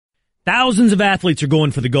Thousands of athletes are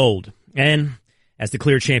going for the gold. And as the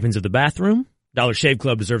clear champions of the bathroom, Dollar Shave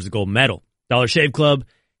Club deserves a gold medal. Dollar Shave Club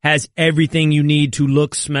has everything you need to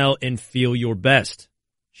look, smell, and feel your best.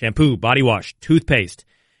 Shampoo, body wash, toothpaste,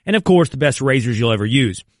 and of course the best razors you'll ever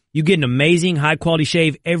use. You get an amazing high-quality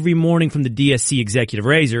shave every morning from the DSC Executive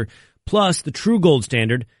Razor, plus the true gold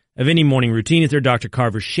standard of any morning routine is their Dr.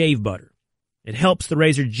 Carver's Shave Butter. It helps the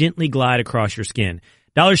razor gently glide across your skin.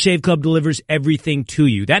 Dollar Shave Club delivers everything to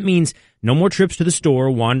you. That means no more trips to the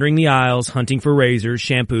store, wandering the aisles, hunting for razors,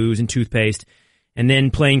 shampoos, and toothpaste, and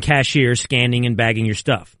then playing cashier, scanning and bagging your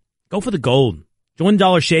stuff. Go for the gold. Join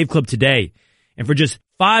Dollar Shave Club today. And for just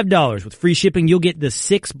 $5 with free shipping, you'll get the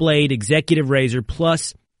 6-blade Executive Razor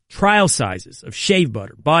plus trial sizes of shave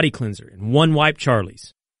butter, body cleanser, and one wipe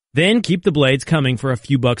Charlie's. Then keep the blades coming for a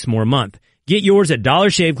few bucks more a month. Get yours at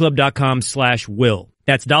dollarshaveclub.com/will.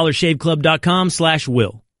 That's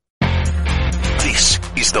dollarshaveclub.com/will. This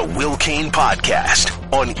is the Will Cain Podcast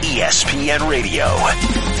on ESPN Radio.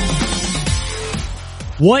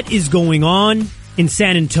 What is going on in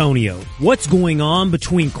San Antonio? What's going on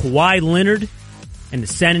between Kawhi Leonard and the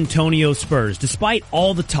San Antonio Spurs? Despite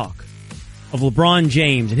all the talk of LeBron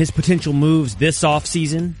James and his potential moves this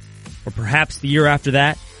offseason, or perhaps the year after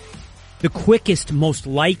that, the quickest, most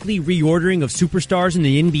likely reordering of superstars in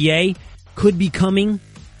the NBA could be coming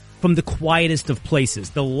from the quietest of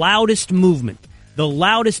places. The loudest movement, the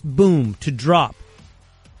loudest boom to drop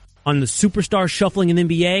on the superstar shuffling in the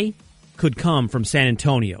NBA could come from San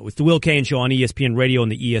Antonio. It's the Will Cain Show on ESPN Radio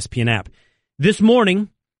and the ESPN app. This morning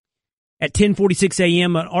at 10:46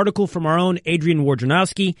 a.m., an article from our own Adrian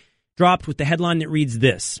Wojnarowski dropped with the headline that reads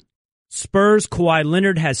this: Spurs Kawhi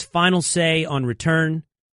Leonard has final say on return,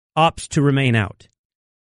 opts to remain out.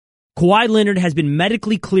 Kawhi Leonard has been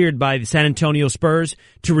medically cleared by the San Antonio Spurs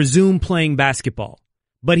to resume playing basketball,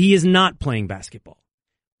 but he is not playing basketball.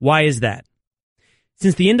 Why is that?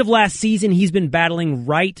 Since the end of last season, he's been battling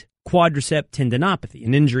right quadricep tendinopathy,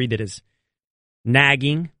 an injury that is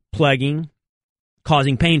nagging, plaguing,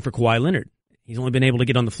 causing pain for Kawhi Leonard. He's only been able to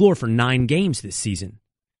get on the floor for 9 games this season.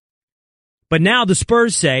 But now the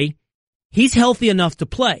Spurs say he's healthy enough to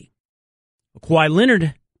play. Kawhi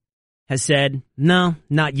Leonard has said, no,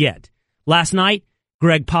 not yet. Last night,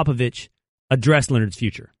 Gregg Popovich addressed Leonard's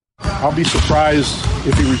future. I'll be surprised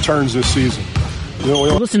if he returns this season.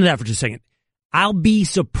 Listen to that for just a second. I'll be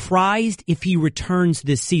surprised if he returns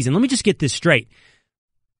this season. Let me just get this straight.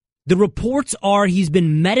 The reports are he's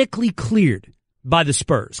been medically cleared by the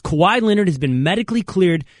Spurs. Kawhi Leonard has been medically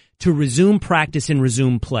cleared to resume practice and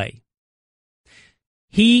resume play.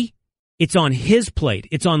 It's on his plate.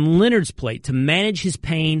 It's on Leonard's plate to manage his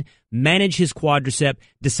pain, manage his quadricep,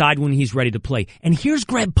 decide when he's ready to play. And here's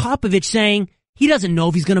Gregg Popovich saying he doesn't know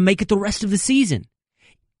if he's going to make it the rest of the season.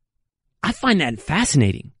 I find that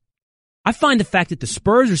fascinating. I find the fact that the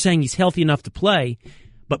Spurs are saying he's healthy enough to play,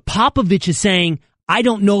 but Popovich is saying, I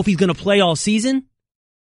don't know if he's going to play all season.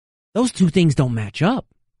 Those two things don't match up.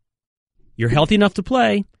 You're healthy enough to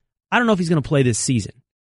play. I don't know if he's going to play this season.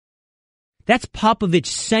 That's Popovich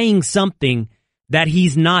saying something that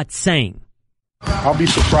he's not saying. I'll be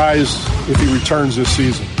surprised if he returns this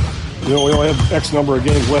season. We only have X number of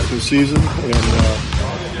games left in the season,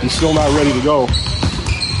 and he's still not ready to go.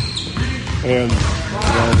 And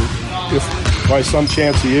if by some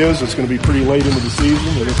chance he is, it's going to be pretty late into the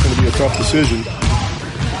season, and it's going to be a tough decision,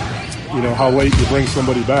 how late you bring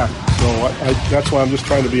somebody back. So that's why I'm just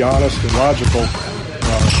trying to be honest and logical.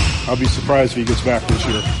 I'll be surprised if he gets back this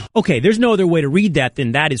year. Okay, there's no other way to read that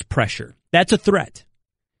than that is pressure. That's a threat.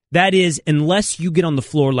 That is, unless you get on the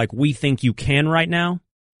floor like we think you can right now,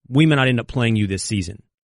 we may not end up playing you this season.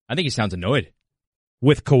 I think he sounds annoyed.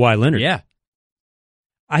 With Kawhi Leonard. Yeah.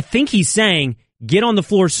 I think he's saying, get on the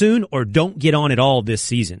floor soon or don't get on at all this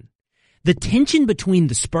season. The tension between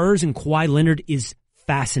the Spurs and Kawhi Leonard is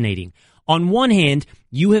fascinating. On one hand,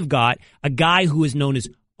 you have got a guy who is known as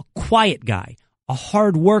a quiet guy, a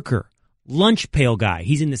hard worker, lunch pail guy.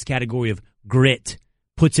 He's in this category of grit,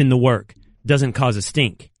 puts in the work, doesn't cause a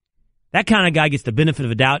stink. That kind of guy gets the benefit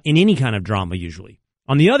of a doubt in any kind of drama usually.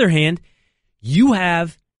 On the other hand, you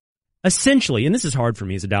have essentially, and this is hard for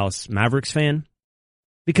me as a Dallas Mavericks fan,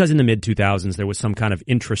 because in the mid-2000s there was some kind of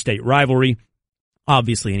intrastate rivalry.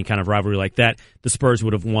 Obviously, any kind of rivalry like that, the Spurs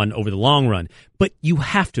would have won over the long run. But you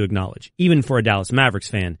have to acknowledge, even for a Dallas Mavericks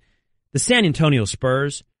fan, the San Antonio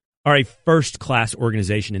Spurs are a first-class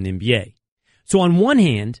organization in the NBA. So on one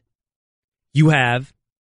hand, you have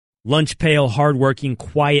lunch pail, hardworking,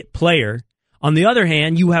 quiet player. On the other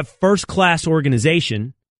hand, you have first-class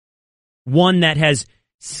organization, one that has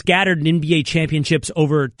scattered NBA championships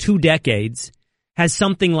over 2 decades, has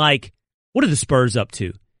something like, what are the Spurs up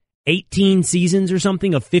to? 18 seasons or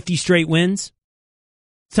something of 50 straight wins?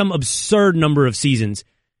 Some absurd number of seasons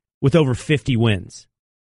with over 50 wins.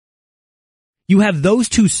 You have those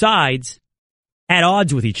two sides at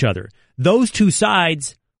odds with each other. Those two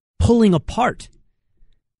sides pulling apart.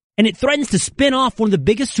 And it threatens to spin off one of the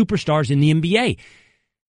biggest superstars in the NBA.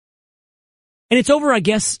 And it's over, I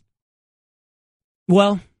guess,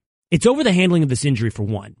 well, it's over the handling of this injury for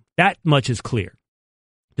one. That much is clear.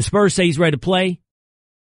 The Spurs say he's ready to play.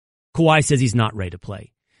 Kawhi says he's not ready to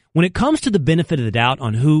play. When it comes to the benefit of the doubt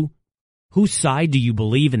on whose side do you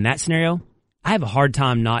believe in that scenario, I have a hard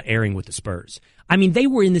time not erring with the Spurs. I mean, they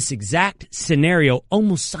were in this exact scenario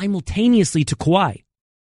almost simultaneously to Kawhi.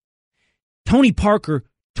 Tony Parker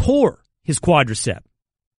tore his quadricep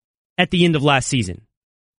at the end of last season,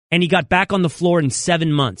 and he got back on the floor in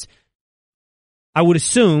 7 months. I would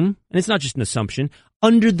assume, and it's not just an assumption,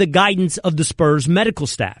 under the guidance of the Spurs medical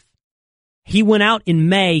staff. He went out in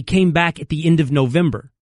May, came back at the end of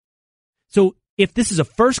November. So if this is a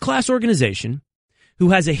first-class organization who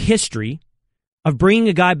has a history of bringing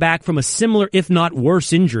a guy back from a similar, if not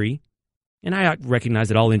worse, injury, and I recognize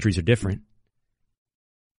that all injuries are different,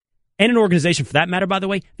 and an organization for that matter, by the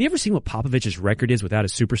way, have you ever seen what Popovich's record is without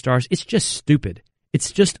his superstars? It's just stupid.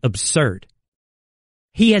 It's just absurd.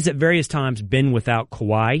 He has at various times been without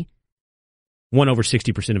Kawhi, won over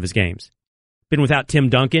 60% of his games. Been without Tim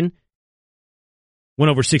Duncan, won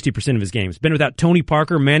over 60% of his games. Been without Tony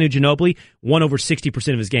Parker, Manu Ginobili, won over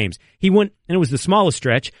 60% of his games. He went, and it was the smallest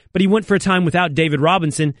stretch, but he went for a time without David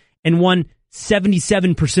Robinson and won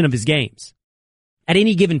 77% of his games. At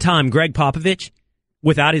any given time, Gregg Popovich,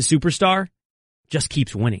 without his superstar, just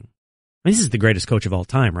keeps winning. I mean, this is the greatest coach of all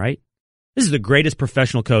time, right? This is the greatest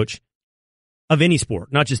professional coach of any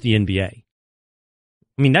sport, not just the NBA.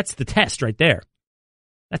 I mean, that's the test right there.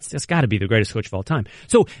 That's got to be the greatest coach of all time.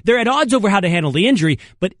 So they're at odds over how to handle the injury,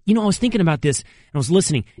 but, you know, I was thinking about this, and I was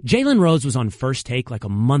listening. Jalen Rose was on First Take like a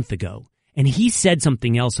month ago, and he said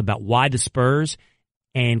something else about why the Spurs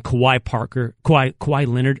and Kawhi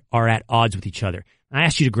Leonard are at odds with each other. I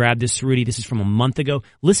asked you to grab this, Rudy. This is from a month ago.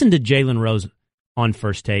 Listen to Jalen Rose on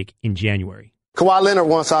First Take in January. Kawhi Leonard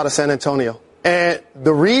wants out of San Antonio. And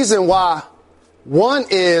the reason why, one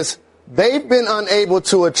is they've been unable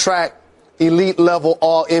to attract elite level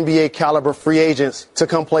all NBA caliber free agents to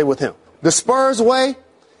come play with him. The Spurs way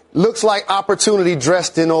looks like opportunity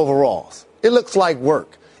dressed in overalls. It looks like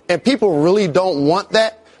work. And people really don't want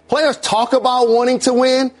that. Players talk about wanting to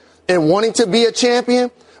win and wanting to be a champion,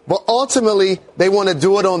 but ultimately they want to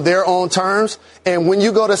do it on their own terms. And when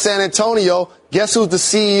you go to San Antonio, guess who's the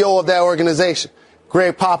CEO of that organization?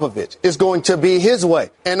 Gregg Popovich. Is going to be his way.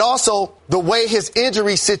 And also the way his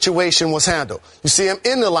injury situation was handled. You see him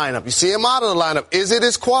in the lineup. You see him out of the lineup. Is it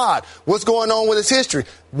his quad? What's going on with his history?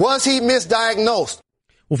 Was he misdiagnosed?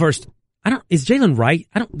 Well, first, is Jalen right?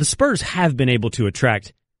 The Spurs have been able to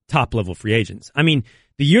attract top level free agents. I mean,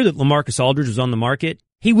 the year that LaMarcus Aldridge was on the market,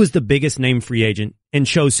 he was the biggest name free agent and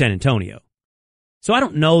chose San Antonio. So I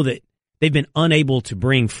don't know that they've been unable to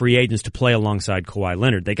bring free agents to play alongside Kawhi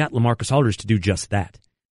Leonard. They got LaMarcus Aldridge to do just that.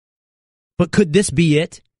 But could this be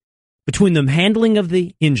it? Between the handling of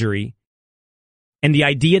the injury and the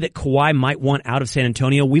idea that Kawhi might want out of San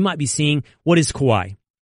Antonio, we might be seeing, what is Kawhi?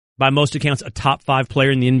 By most accounts, a top 5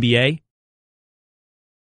 player in the NBA?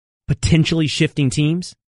 Potentially shifting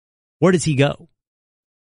teams? Where does he go?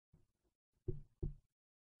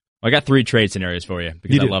 I got 3 trade scenarios for you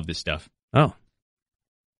because I love this stuff. Oh.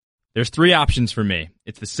 There's 3 options for me.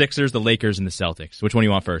 It's the Sixers, the Lakers, and the Celtics. Which one do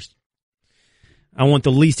you want first? I want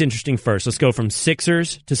the least interesting first. Let's go from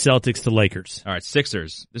Sixers to Celtics to Lakers. All right,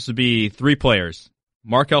 Sixers. This would be 3 players.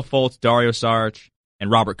 Markelle Fultz, Dario Saric,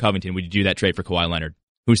 and Robert Covington. Would you do that trade for Kawhi Leonard?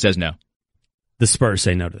 Who says no? The Spurs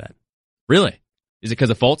say no to that. Really? Is it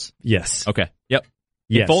because of Fultz? Yes. Okay. Yep.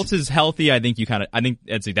 Yes. If Fultz is healthy, I think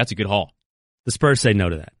that's a good haul. The Spurs say no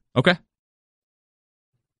to that. Okay.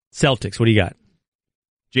 Celtics, what do you got?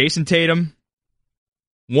 Jason Tatum.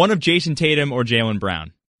 One of Jason Tatum or Jaylen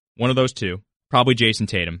Brown. One of those two. Probably Jason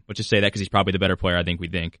Tatum. Let's just say that because he's probably the better player, I think we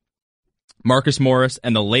think. Marcus Morris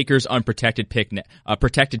and the Lakers' unprotected pick,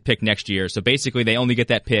 protected pick next year. So basically, they only get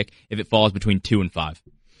that pick if it falls between 2 and 5.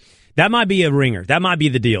 That might be a ringer. That might be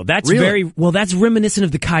the deal. That's really? That's reminiscent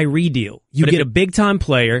of the Kyrie deal. You get a big-time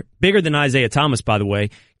player, bigger than Isaiah Thomas, by the way.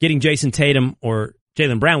 Getting Jason Tatum or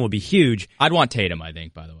Jaylen Brown would be huge. I'd want Tatum, I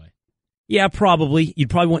think, by the way. Yeah, probably. You'd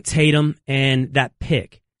probably want Tatum and that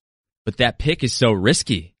pick. But that pick is so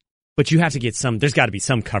risky. But you have to get there's got to be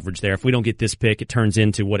some coverage there. If we don't get this pick, it turns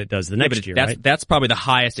into what it does the next year, right? That's probably the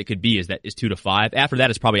highest it could be is 2 to 5. After that,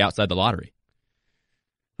 it's probably outside the lottery.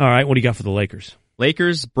 All right, what do you got for the Lakers?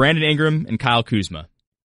 Lakers, Brandon Ingram, and Kyle Kuzma.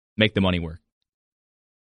 Make the money work.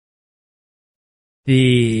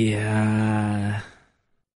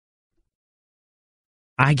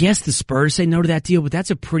 I guess the Spurs say no to that deal, but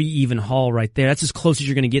that's a pretty even haul right there. That's as close as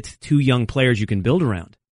you're going to get to two young players you can build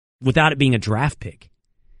around without it being a draft pick.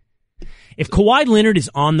 If Kawhi Leonard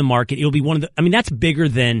is on the market, it'll be that's bigger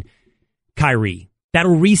than Kyrie.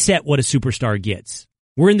 That'll reset what a superstar gets.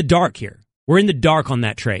 We're in the dark here. We're in the dark on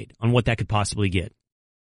that trade, on what that could possibly get.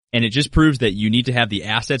 And it just proves that you need to have the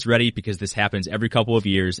assets ready because this happens every couple of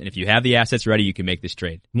years. And if you have the assets ready, you can make this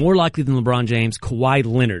trade. More likely than LeBron James, Kawhi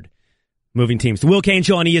Leonard moving teams. The Will Cain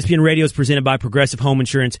Show on ESPN Radio is presented by Progressive Home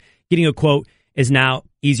Insurance. Getting a quote is now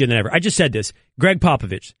easier than ever. I just said this. Gregg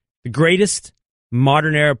Popovich, the greatest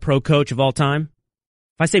modern era pro coach of all time.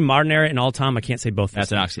 If I say modern era and all time, I can't say both.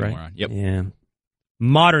 That's an oxymoron. Right? Yep. Yeah.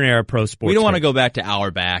 Modern era pro sports. We don't want to go back to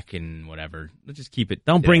Auerbach and whatever. Let's just keep it.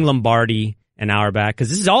 Don't bring Lombardi an hour back, because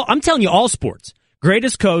this is all, I'm telling you, all sports.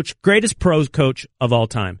 Greatest coach, greatest pro coach of all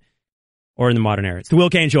time, or in the modern era. It's the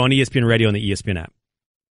Will Cain Show on ESPN Radio and the ESPN app.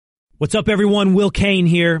 What's up, everyone? Will Cain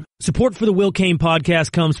here. Support for the Will Cain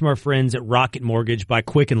podcast comes from our friends at Rocket Mortgage by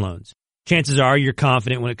Quicken Loans. Chances are you're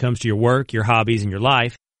confident when it comes to your work, your hobbies, and your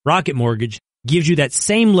life. Rocket Mortgage gives you that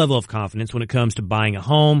same level of confidence when it comes to buying a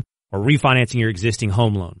home or refinancing your existing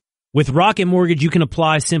home loan. With Rocket Mortgage, you can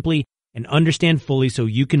apply simply and understand fully so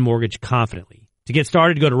you can mortgage confidently. To get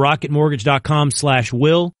started, go to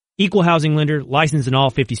rocketmortgage.com/will. Equal housing lender, licensed in all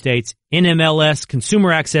 50 states. NMLS,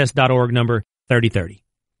 consumeraccess.org, number 3030.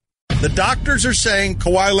 The doctors are saying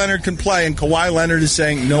Kawhi Leonard can play, and Kawhi Leonard is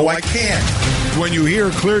saying, no, I can't. When you hear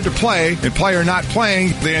cleared to play and player not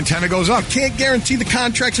playing, the antenna goes up. Can't guarantee the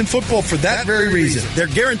contracts in football for that very reason. They're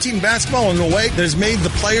guaranteeing basketball in a way that has made the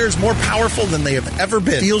players more powerful than they have ever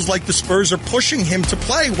been. Feels like the Spurs are pushing him to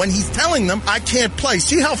play when he's telling them, I can't play.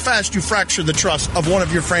 See how fast you fracture the trust of one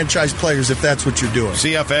of your franchise players if that's what you're doing.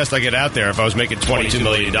 See how fast I get out there if I was making $22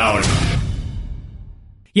 million.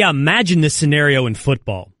 Yeah, imagine this scenario in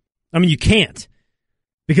football. I mean, you can't,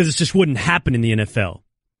 because it just wouldn't happen in the NFL.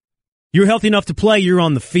 You're healthy enough to play, you're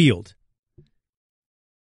on the field.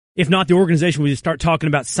 If not, the organization would just start talking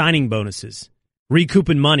about signing bonuses,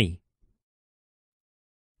 recouping money.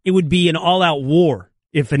 It would be an all-out war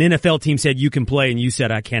if an NFL team said you can play and you said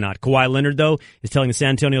I cannot. Kawhi Leonard, though, is telling the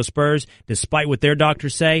San Antonio Spurs, despite what their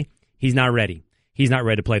doctors say, he's not ready. He's not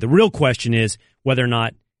ready to play. The real question is whether or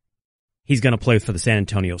not he's going to play for the San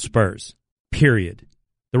Antonio Spurs, period.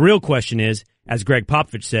 The real question is, as Gregg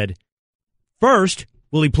Popovich said, first,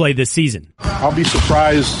 will he play this season? I'll be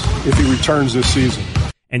surprised if he returns this season.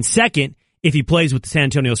 And second, if he plays with the San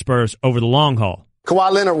Antonio Spurs over the long haul.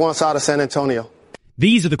 Kawhi Leonard wants out of San Antonio.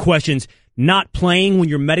 These are the questions not playing when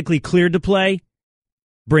you're medically cleared to play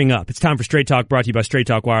bring up. It's time for Straight Talk, brought to you by Straight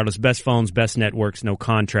Talk Wireless. Best phones, best networks, no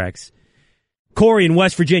contracts. Corey in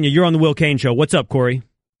West Virginia, you're on the Will Cain Show. What's up, Corey?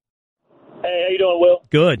 Hey, how you doing, Will?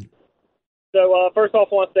 Good. So, first off,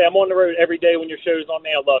 I want to say I'm on the road every day when your show's on,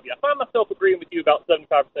 man. I love you. I find myself agreeing with you about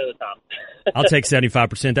 75% of the time. I'll take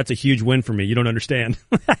 75%. That's a huge win for me. You don't understand.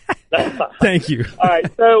 Thank you. All right,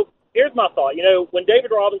 so here's my thought. You know, when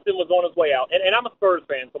David Robinson was on his way out, and I'm a Spurs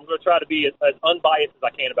fan, so I'm going to try to be as unbiased as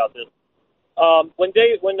I can about this. When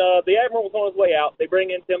the Admiral was on his way out, they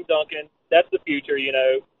bring in Tim Duncan. That's the future, you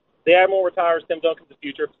know. The Admiral retires, Tim Duncan's the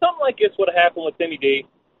future. If something like this would have happened with Timmy D,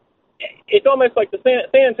 it's almost like the San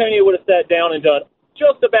Antonio would have sat down and done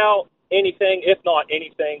just about anything, if not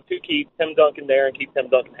anything, to keep Tim Duncan there and keep Tim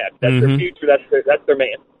Duncan happy. That's their future. That's their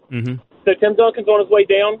man. Mm-hmm. So Tim Duncan's on his way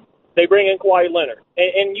down. They bring in Kawhi Leonard.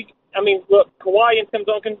 Look, Kawhi and Tim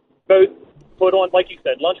Duncan both put on, like you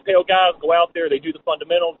said, lunch pail guys, go out there, they do the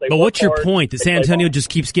fundamentals. But what's your point? That San Antonio just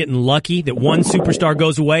keeps getting lucky, that one superstar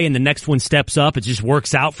goes away and the next one steps up? It just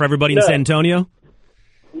works out for everybody in San Antonio?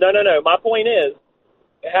 No. My point is,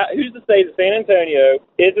 who's to say that San Antonio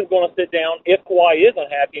isn't going to sit down if Kawhi is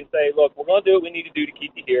unhappy and say, look, we're going to do what we need to do to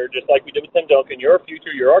keep you here, just like we did with Tim Duncan. You're our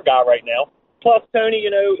future. You're our guy right now. Plus, Tony,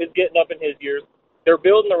 you know, is getting up in his years. They're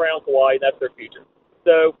building around Kawhi, and that's their future.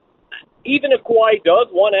 So even if Kawhi does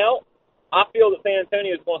one out, I feel that San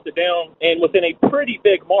Antonio is going to sit down and within a pretty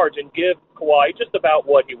big margin give Kawhi just about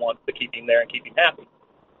what he wants to keep him there and keep him happy.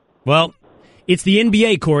 Well, it's the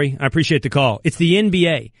NBA, Corey. I appreciate the call. It's the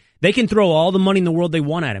NBA. They can throw all the money in the world they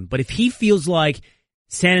want at him, but if he feels like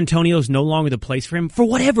San Antonio is no longer the place for him, for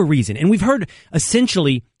whatever reason, and we've heard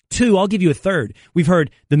essentially two, I'll give you a third. We've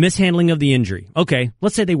heard the mishandling of the injury. Okay,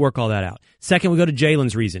 let's say they work all that out. Second, we go to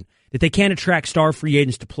Jalen's reason, that they can't attract star free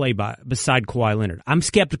agents to play beside Kawhi Leonard. I'm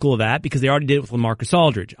skeptical of that because they already did it with LaMarcus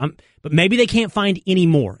Aldridge. But maybe they can't find any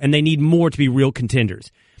more, and they need more to be real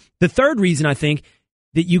contenders. The third reason I think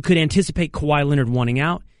that you could anticipate Kawhi Leonard wanting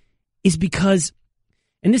out is because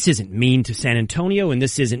And this isn't mean to San Antonio, and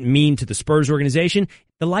this isn't mean to the Spurs organization.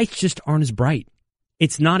 The lights just aren't as bright.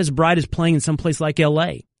 It's not as bright as playing in someplace like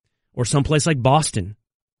L.A. or someplace like Boston.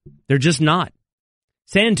 They're just not.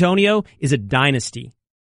 San Antonio is a dynasty.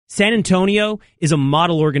 San Antonio is a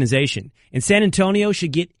model organization, and San Antonio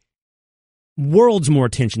should get worlds more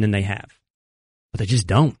attention than they have. But they just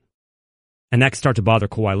don't. And that could start to bother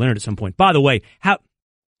Kawhi Leonard at some point. By the way,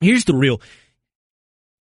 here's the real.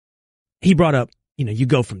 He brought up, you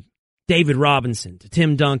go from David Robinson to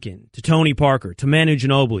Tim Duncan to Tony Parker to Manu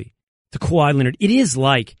Ginobili to Kawhi Leonard. It is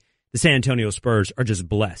like the San Antonio Spurs are just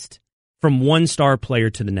blessed from one star player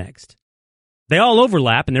to the next. They all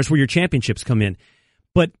overlap, and there's where your championships come in.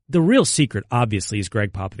 But the real secret, obviously, is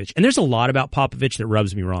Gregg Popovich. And there's a lot about Popovich that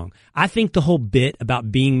rubs me wrong. I think the whole bit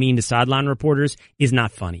about being mean to sideline reporters is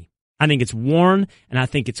not funny. I think it's worn, and I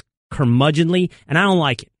think it's curmudgeonly, and I don't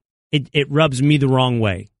like it. It rubs me the wrong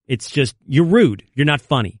way. It's just, you're rude. You're not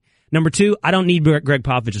funny. Number two, I don't need Gregg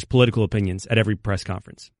Popovich's political opinions at every press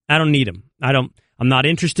conference. I don't need them. I'm not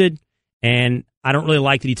interested, and I don't really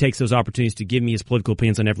like that he takes those opportunities to give me his political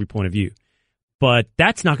opinions on every point of view. But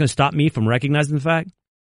that's not going to stop me from recognizing the fact,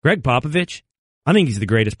 Gregg Popovich, I think he's the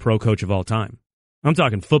greatest pro coach of all time. I'm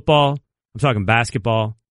talking football, I'm talking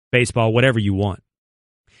basketball, baseball, whatever you want.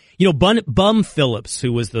 Bum Phillips,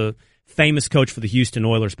 who was the famous coach for the Houston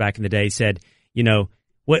Oilers back in the day, said, I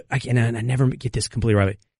never get this completely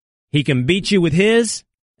right. He can beat you with his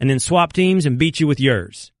and then swap teams and beat you with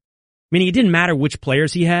yours. Meaning it didn't matter which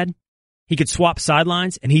players he had. He could swap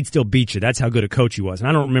sidelines and he'd still beat you. That's how good a coach he was. And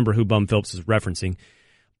I don't remember who Bum Phillips is referencing.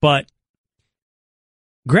 But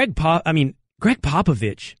Gregg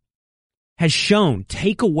Popovich has shown,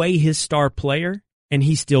 take away his star player and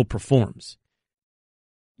he still performs.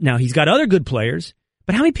 Now, he's got other good players,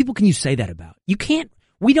 but how many people can you say that about? You can't.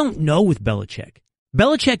 We don't know with Belichick.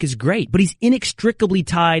 Belichick is great, but he's inextricably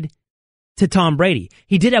tied to Tom Brady.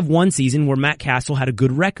 He did have one season where Matt Castle had a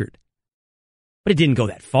good record, but it didn't go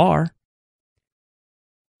that far.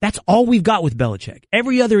 That's all we've got with Belichick.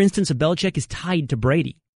 Every other instance of Belichick is tied to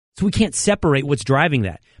Brady, so we can't separate what's driving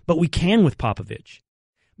that, but we can with Popovich.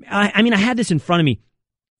 I had this in front of me.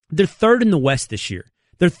 They're third in the West this year.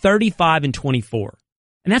 They're 35-24.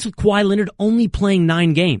 And that's with Kawhi Leonard only playing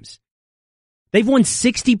 9 games. They've won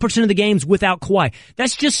 60% of the games without Kawhi.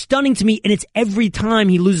 That's just stunning to me, and it's every time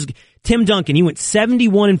he loses. Tim Duncan, he went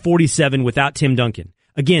 71-47 without Tim Duncan.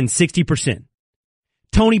 Again, 60%.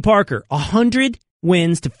 Tony Parker, 100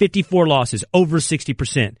 wins to 54 losses, over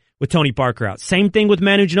 60% with Tony Parker out. Same thing with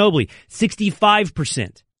Manu Ginobili,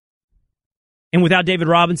 65%. And without David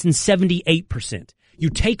Robinson, 78%.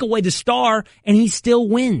 You take away the star, and he still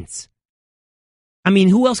wins.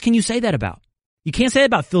 Who else can you say that about? You can't say that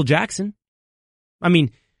about Phil Jackson.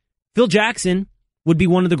 Phil Jackson would be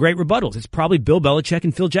one of the great rebuttals. It's probably Bill Belichick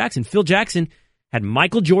and Phil Jackson. Phil Jackson had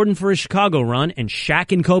Michael Jordan for his Chicago run and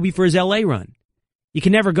Shaq and Kobe for his L.A. run. You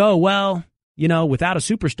can never go, without a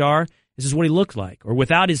superstar, this is what he looked like. Or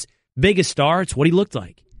without his biggest star, it's what he looked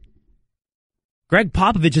like. Gregg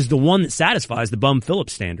Popovich is the one that satisfies the Bum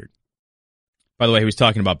Phillips standard. By the way, he was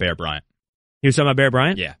talking about Bear Bryant. He was talking about Bear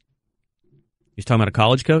Bryant? Yeah. He's talking about a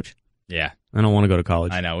college coach? Yeah. I don't want to go to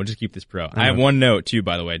college. I know. We'll just keep this pro. I have one note, too,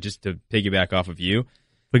 by the way, just to piggyback off of you. If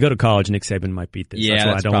we go to college, Nick Saban might beat this. Yeah, that's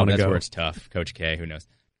why I don't want to go. That's where it's tough. Coach K, who knows?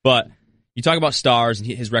 But you talk about stars and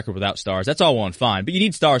his record without stars. That's all well and fine. But you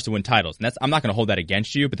need stars to win titles. And I'm not going to hold that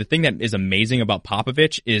against you. But the thing that is amazing about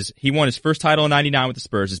Popovich is he won his first title in 99 with the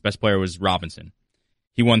Spurs. His best player was Robinson.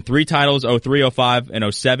 He won 3 titles, 03, 05,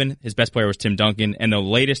 and 07. His best player was Tim Duncan. And the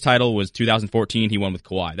latest title was 2014. He won with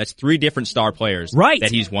Kawhi. That's 3 different star players that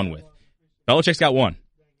he's won with. Belichick's got 1.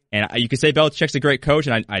 And you can say Belichick's a great coach,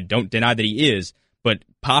 and I don't deny that he is, but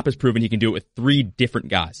Pop has proven he can do it with 3 different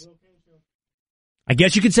guys. I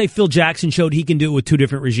guess you could say Phil Jackson showed he can do it with 2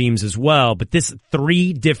 different regimes as well, but this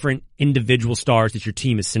 3 different individual stars that your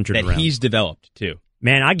team is centered around. That he's developed, too.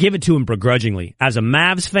 Man, I give it to him begrudgingly. As a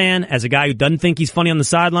Mavs fan, as a guy who doesn't think he's funny on the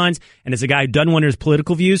sidelines, and as a guy who doesn't want his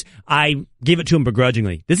political views, I give it to him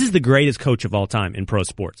begrudgingly. This is the greatest coach of all time in pro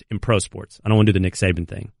sports. I don't want to do the Nick Saban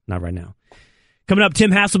thing. Not right now. Coming up, Tim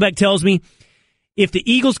Hasselbeck tells me if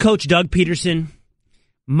the Eagles coach Doug Pederson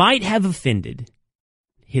might have offended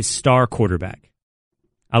his star quarterback.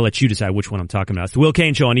 I'll let you decide which one I'm talking about. It's the Will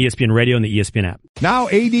Cain Show on ESPN Radio and the ESPN app. Now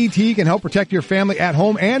ADT can help protect your family at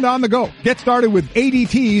home and on the go. Get started with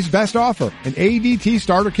ADT's best offer. An ADT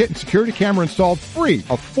starter kit and security camera installed free.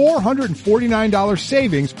 A $449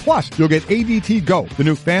 savings. Plus, you'll get ADT Go, the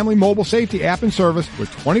new family mobile safety app and service with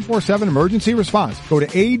 24/7 emergency response. Go to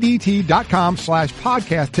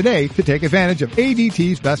ADT.com/podcast today to take advantage of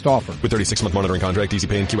ADT's best offer. With 36-month monitoring contract, easy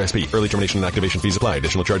pay, and QSP. Early termination and activation fees apply.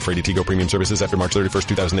 Additional charge for ADT Go premium services after March 31st,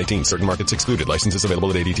 2018. Certain markets excluded. Licenses available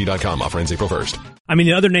at ADT.com. Offer ends April 1st. I mean,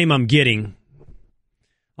 the other name I'm getting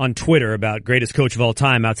on Twitter about greatest coach of all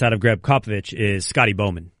time outside of Gregg Popovich is Scotty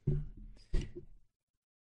Bowman.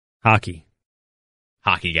 Hockey.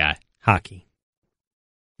 Hockey guy. Hockey.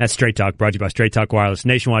 That's Straight Talk, brought to you by Straight Talk Wireless.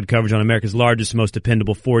 Nationwide coverage on America's largest, most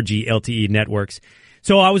dependable 4G LTE networks.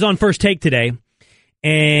 So I was on First Take today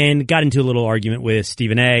and got into a little argument with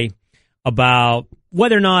Stephen A. about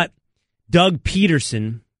whether or not Doug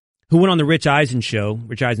Pederson, who went on the Rich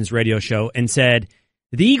Eisen's radio show, and said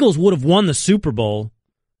the Eagles would have won the Super Bowl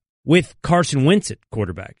with Carson Wentz at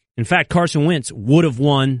quarterback. In fact, Carson Wentz would have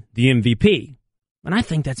won the MVP. And I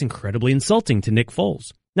think that's incredibly insulting to Nick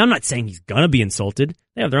Foles. Now, I'm not saying he's going to be insulted.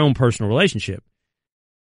 They have their own personal relationship.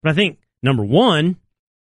 But I think, number one,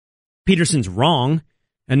 Pederson's wrong.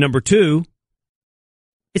 And number two,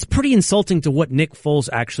 it's pretty insulting to what Nick Foles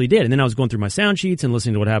actually did. And then I was going through my sound sheets and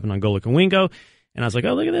listening to what happened on Go Look and Wingo. And I was like,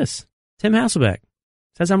 oh, look at this. Tim Hasselbeck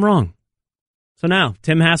says I'm wrong. So now,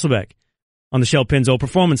 Tim Hasselbeck on the Shell Pennzoil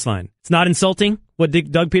Performance Line. It's not insulting what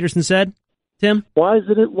Doug Pederson said, Tim? Why is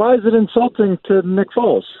it insulting to Nick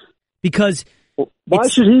Foles? Because why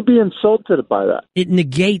should he be insulted by that? It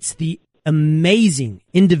negates the amazing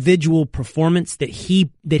individual performance that he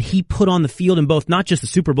put on the field in both not just the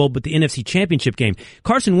Super Bowl but the NFC Championship game.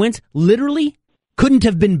 Carson Wentz literally couldn't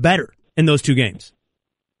have been better in those two games.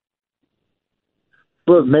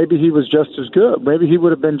 But maybe he was just as good. Maybe he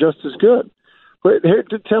would have been just as good. But here,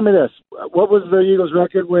 tell me this: what was the Eagles'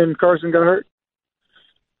 record when Carson got hurt?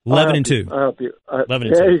 11-2. I help you.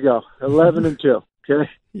 11-2. There you go. 11-2. Okay.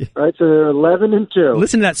 Yeah. All right. So they're 11-2.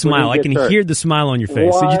 Listen to that smile. I can hear the smile on your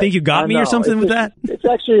face. Did you think you got me or something with that? It's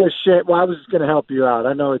actually a shame. Well, I was just going to help you out.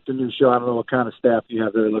 I know it's a new show. I don't know what kind of staff you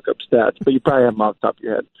have there to look up stats, but you probably have them off the top of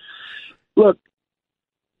your head. Look,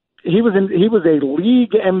 he was a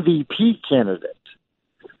league MVP candidate.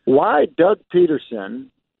 Why Doug Pederson,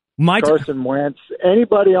 Carson Wentz,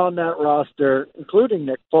 anybody on that roster, including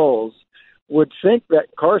Nick Foles, would think that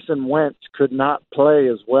Carson Wentz could not play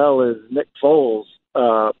as well as Nick Foles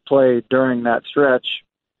played during that stretch,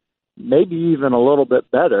 maybe even a little bit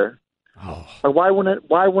better. Oh. Or why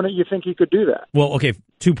wouldn't you think he could do that? Well, okay,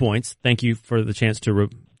 2 points. Thank you for the chance to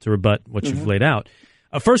rebut what you've laid out.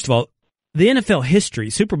 First of all, the NFL history,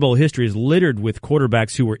 Super Bowl history, is littered with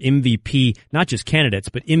quarterbacks who were MVP, not just candidates,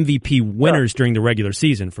 but MVP winners during the regular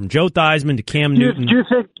season, from Joe Theismann to Cam Newton. Do you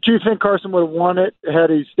think Carson would have won it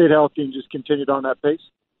had he stayed healthy and just continued on that pace?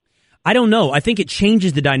 I don't know. I think it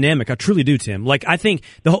changes the dynamic. I truly do, Tim. Like, I think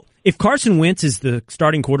if Carson Wentz is the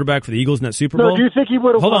starting quarterback for the Eagles in that Super Bowl, no, do you think he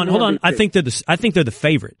would have? Hold on. I think they're the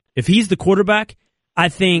favorite. If he's the quarterback, I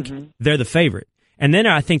think they're the favorite. And then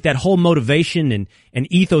I think that whole motivation and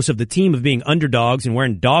ethos of the team of being underdogs and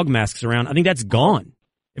wearing dog masks around, I think that's gone.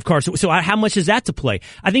 If Carson, how much is that to play?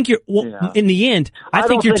 I think in the end, I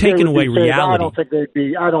think you're taking away reality. I don't think they'd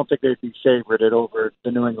be favorited over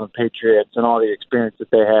the New England Patriots and all the experience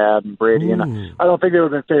that they had and Brady. And I don't think they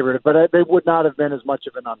would have been favorited, but they would not have been as much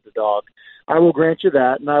of an underdog. I will grant you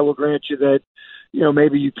that, and I will grant you that.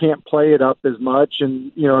 Maybe you can't play it up as much,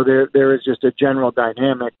 and there is just a general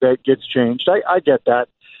dynamic that gets changed. I get that.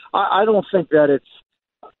 I don't think that it's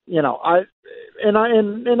I'm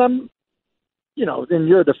in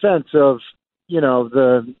your defense of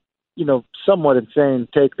the somewhat insane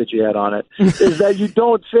take that you had on it is that you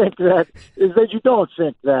don't think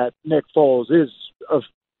that Nick Foles is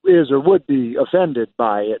or would be offended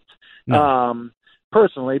by it. No.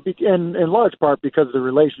 Personally, in large part because of the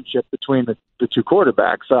relationship between the two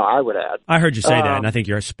quarterbacks, I would add. I heard you say that, and I think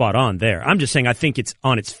you're spot on there. I'm just saying I think it's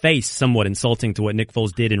on its face somewhat insulting to what Nick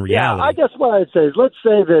Foles did in reality. Yeah, I guess what I'd say is let's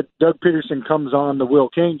say that Doug Pederson comes on the Will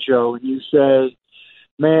Cain show and you say,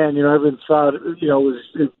 man, everyone thought,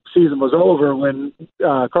 the season was over when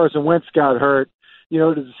Carson Wentz got hurt.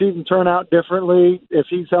 Does the season turn out differently if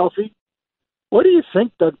he's healthy? What do you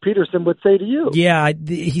think Doug Pederson would say to you? Yeah,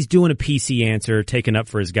 he's doing a PC answer, taking up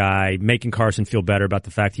for his guy, making Carson feel better about the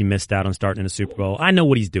fact he missed out on starting in a Super Bowl. I know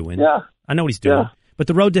what he's doing. Yeah. I know what he's doing. Yeah. But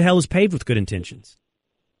the road to hell is paved with good intentions.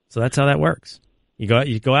 So that's how that works. You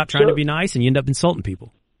go out trying to be nice, and you end up insulting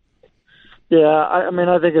people. Yeah, I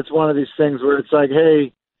think it's one of these things where it's like,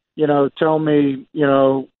 hey, tell me,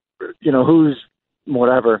 who's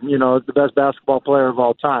whatever, the best basketball player of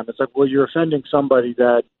all time. It's like, well, you're offending somebody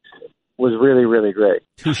that was really, really great.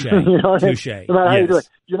 Touche. Touche. No matter how you do it,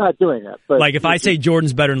 you're not doing it. But like if I say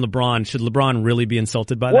Jordan's better than LeBron, should LeBron really be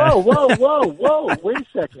insulted by that? Whoa! Wait a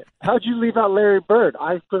second. How'd you leave out Larry Bird?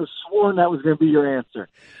 I could have sworn that was going to be your answer.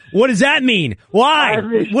 What does that mean? Why?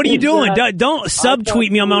 What are you doing? Don't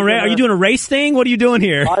subtweet me on my. Are you doing a race thing? What are you doing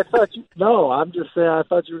here? I'm just saying. I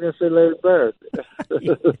thought you were going to say Larry Bird.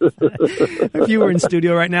 If you were in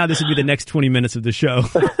studio right now, this would be the next 20 minutes of the show.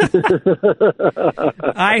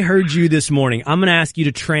 I heard you this morning. I'm going to ask you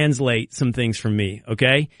to translate some things from me,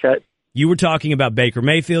 okay? Okay. You were talking about Baker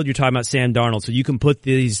Mayfield. You're talking about Sam Darnold. So you can put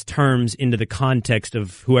these terms into the context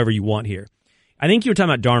of whoever you want here. I think you were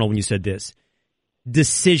talking about Darnold when you said this.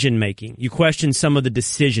 Decision-making. You questioned some of the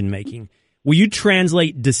decision-making. Will you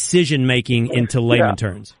translate decision-making into layman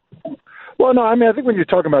terms? Well, no, I think when you're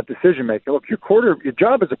talking about decision-making, look, your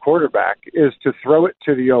job as a quarterback is to throw it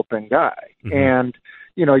to the open guy. Mm-hmm. And,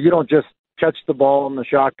 you don't just catch the ball in the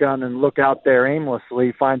shotgun and look out there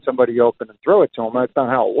aimlessly, find somebody open and throw it to them. That's not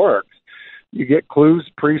how it works. You get clues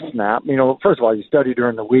pre-snap. First of all, you study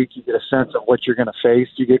during the week. You get a sense of what you're going to face.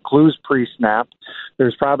 You get clues pre-snap.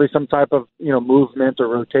 There's probably some type of, movement or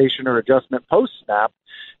rotation or adjustment post-snap.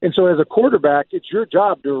 And so as a quarterback, it's your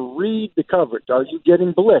job to read the coverage. Are you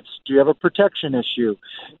getting blitzed? Do you have a protection issue?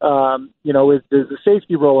 Is the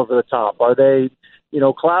safety roll over the top? Are they,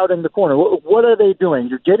 clouding the corner? What are they doing?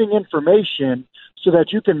 You're getting information so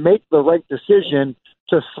that you can make the right decision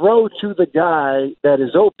to throw to the guy that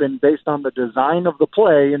is open based on the design of the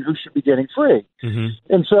play and who should be getting free.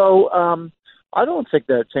 Mm-hmm. And so I don't think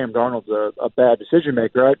that Sam Darnold's a bad decision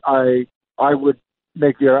maker. I would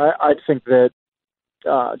make I think that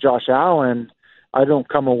Josh Allen, I don't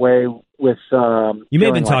come away with you may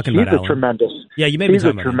have been talking about Allen. He's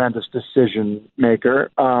a tremendous decision maker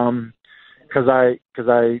because I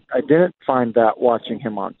didn't find that watching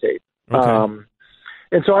him on tape. Okay.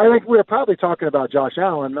 And so I think we're probably talking about Josh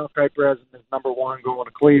Allen. Mel Kiper is number one going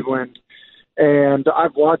to Cleveland. And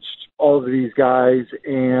I've watched all of these guys,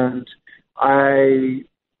 and I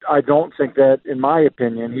don't think that, in my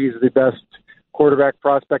opinion, he's the best quarterback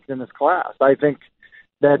prospect in this class. I think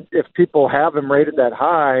that if people have him rated that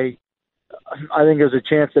high, I think there's a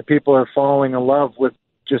chance that people are falling in love with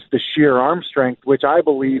just the sheer arm strength, which I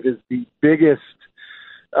believe is the biggest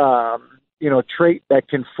trait that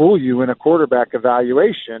can fool you in a quarterback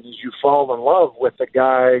evaluation is you fall in love with the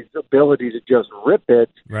guy's ability to just rip it.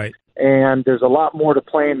 Right. And there's a lot more to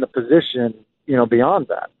play in the position, beyond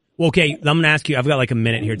that. Well, okay, I'm going to ask you, I've got like a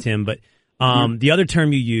minute here, Tim, but the other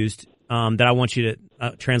term you used that I want you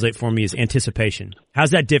to translate for me is anticipation.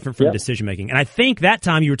 How's that different from decision making? And I think that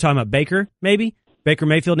time you were talking about Baker, maybe? Baker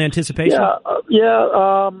Mayfield and anticipation?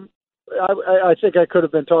 I think I could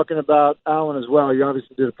have been talking about Allen as well. You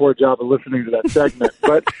obviously did a poor job of listening to that segment.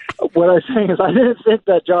 But what I'm saying is I didn't think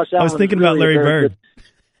that Josh Allen... I was thinking about Larry Bird.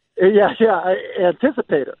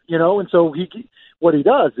 Anticipator, and so what he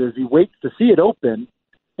does is he waits to see it open,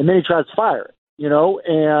 and then he tries to fire it,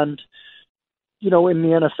 and, in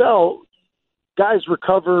the NFL, guys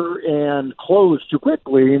recover and close too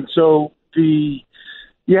quickly, and so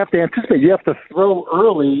you have to anticipate. You have to throw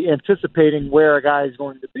early, anticipating where a guy is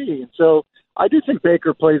going to be. And so I do think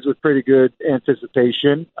Baker plays with pretty good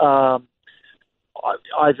anticipation. I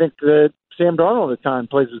think that Sam Darnold at the time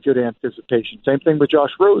plays with good anticipation. Same thing with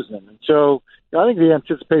Josh Rosen. And so I think the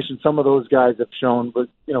anticipation some of those guys have shown was,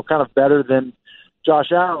 kind of better than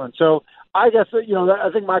Josh Allen. So I guess, I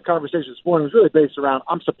think my conversation this morning was really based around,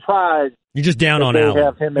 I'm surprised. You're just down on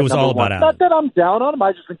Allen. It was all about Allen. Not that I'm down on him.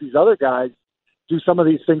 I just think these other guys do some of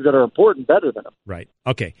these things that are important better than him. Right.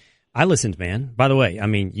 Okay. I listened, man. By the way,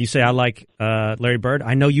 you say I like Larry Bird.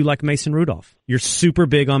 I know you like Mason Rudolph. You're super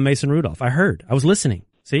big on Mason Rudolph. I heard. I was listening.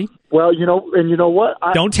 See? Well, and you know what?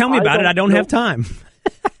 Don't tell me about it. I don't have time.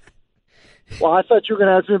 Well, I thought you were going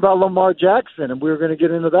to ask me about Lamar Jackson, and we were going to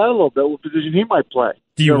get into that a little bit. What position he might play.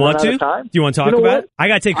 Do you want to? Do you want to talk about it? I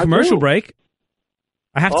got to take a commercial break.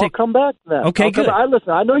 I'll come back then. Okay, good. Listen,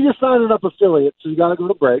 I know you're signing up affiliates, so you got to go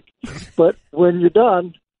to break. But when you're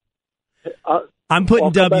done, I'm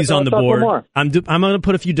putting W's on the board. I'm going to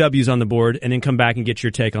put a few W's on the board and then come back and get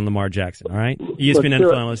your take on Lamar Jackson. All right? ESPN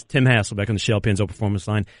NFL analyst Tim Hasselbeck on the Shell Pennzoil Performance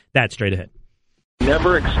Line. That's straight ahead.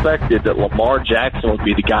 Never expected that Lamar Jackson would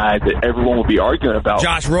be the guy that everyone would be arguing about.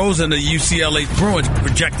 Josh Rosen, the UCLA Bruins,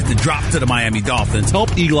 projected to drop to the Miami Dolphins.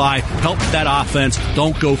 Help Eli, help that offense.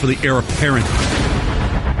 Don't go for the heir apparent.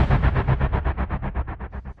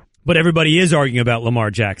 But everybody is arguing about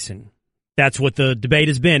Lamar Jackson. That's what the debate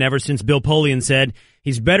has been ever since Bill Polian said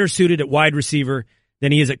he's better suited at wide receiver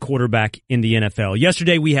than he is at quarterback in the NFL.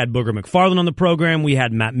 Yesterday, we had Booger McFarland on the program. We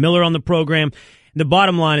had Matt Miller on the program. The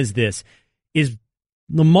bottom line is this. Is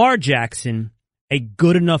Lamar Jackson a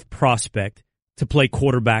good enough prospect to play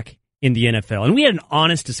quarterback in the NFL? And we had an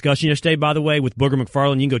honest discussion yesterday, by the way, with Booger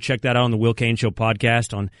McFarland. You can go check that out on the Will Cain Show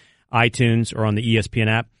podcast on iTunes or on the ESPN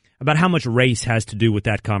app, about how much race has to do with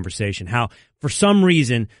that conversation. How, for some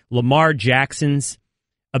reason, Lamar Jackson's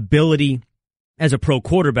ability as a pro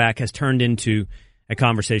quarterback has turned into a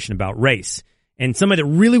conversation about race. And somebody that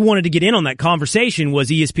really wanted to get in on that conversation was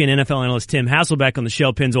ESPN NFL analyst Tim Hasselbeck on the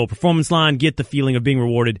Shell Pennzoil Performance Line. Get the feeling of being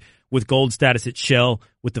rewarded with gold status at Shell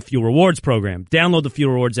with the Fuel Rewards program. Download the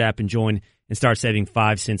Fuel Rewards app and join and start saving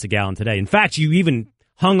 5 cents a gallon today. In fact, you even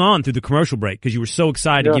hung on through the commercial break because you were so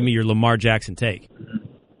excited to give me your Lamar Jackson take.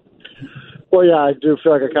 Well, yeah, I do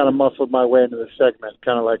feel like I kind of muffled my way into the segment,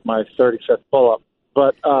 kind of like my 35th pull-up.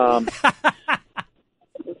 But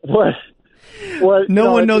what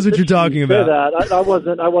no one knows what you're talking about. That. I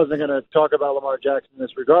wasn't going to talk about Lamar Jackson in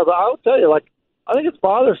this regard, but I'll tell you, like, I think it's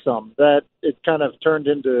bothersome that it kind of turned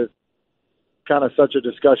into kind of such a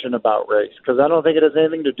discussion about race, because I don't think it has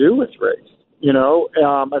anything to do with race.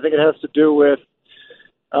 I think it has to do with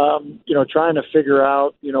trying to figure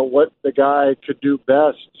out what the guy could do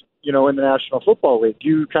best in the National Football League.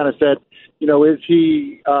 You kind of said, is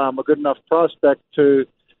he a good enough prospect to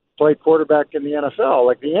play quarterback in the NFL?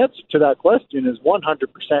 Like, the answer to that question is 100%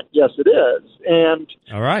 yes, it is. And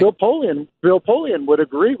all right. Bill Polian would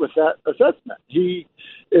agree with that assessment. He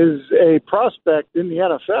is a prospect in the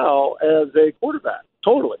NFL as a quarterback,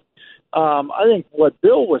 totally. I think what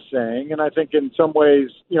Bill was saying, and I think in some ways,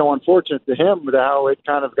 unfortunate to him with how it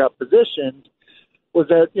kind of got positioned, was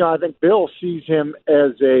that, I think Bill sees him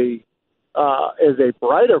as a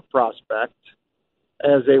brighter prospect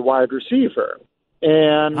as a wide receiver.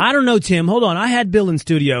 And I don't know, Tim. Hold on. I had Bill in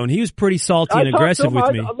studio, and he was pretty salty and aggressive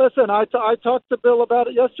with me. Listen, I talked to Bill about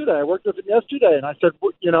it yesterday. I worked with him yesterday, and I said,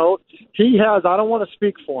 he has, I don't want to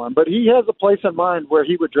speak for him, but he has a place in mind where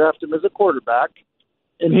he would draft him as a quarterback,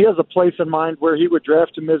 and he has a place in mind where he would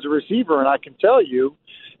draft him as a receiver. And I can tell you,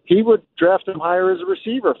 he would draft him higher as a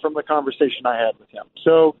receiver from the conversation I had with him.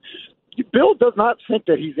 So Bill does not think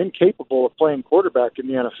that he's incapable of playing quarterback in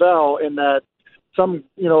the NFL, and that some,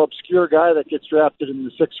 obscure guy that gets drafted in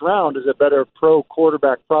the 6th round is a better pro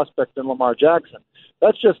quarterback prospect than Lamar Jackson.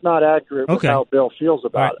 That's just not accurate with how Bill feels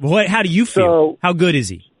about it. Well, how do you feel? So, how good is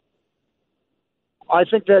he? I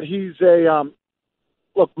think that he's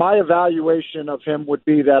look, my evaluation of him would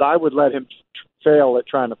be that I would let him fail at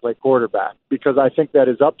trying to play quarterback, because I think that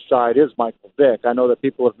his upside is Michael Vick. I know that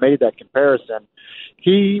people have made that comparison.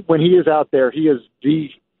 When he is out there, he is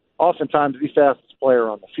oftentimes the fastest player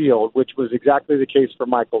on the field, which was exactly the case for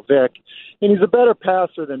Michael Vick. And he's a better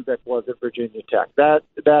passer than Vick was at Virginia Tech. That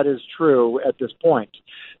is true at this point.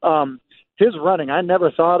 His running, I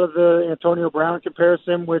never thought of the Antonio Brown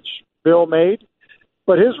comparison, which Bill made.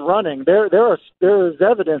 But his running, there is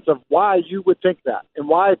evidence of why you would think that, and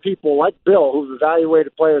why people like Bill, who's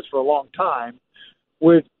evaluated players for a long time,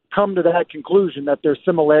 would come to that conclusion that there's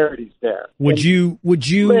similarities there. Would you?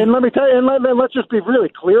 And let me tell you, and let's just be really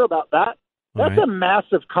clear about that. That's a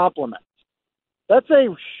massive compliment. That's a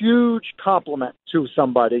huge compliment to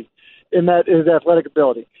somebody in that his athletic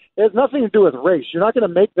ability. It has nothing to do with race. You're not going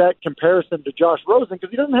to make that comparison to Josh Rosen because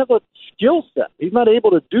he doesn't have a skill set. He's not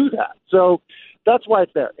able to do that. So that's why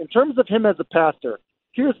it's there. In terms of him as a passer,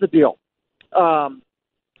 here's the deal.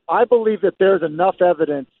 I believe that there's enough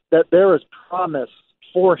evidence that there is promise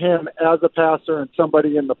for him as a passer and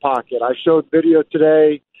somebody in the pocket. I showed video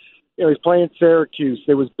today. He's playing Syracuse.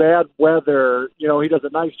 There was bad weather. He does a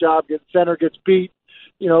nice job. Center gets beat.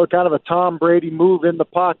 Kind of a Tom Brady move in the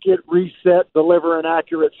pocket, reset, deliver an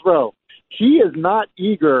accurate throw. He is not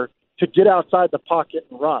eager to get outside the pocket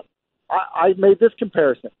and run. I made this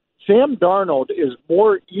comparison. Sam Darnold is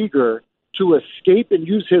more eager to escape and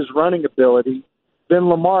use his running ability than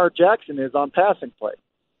Lamar Jackson is on passing play.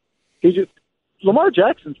 Lamar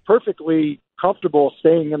Jackson's perfectly comfortable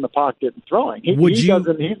staying in the pocket and throwing. Would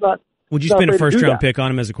you spend a first-round pick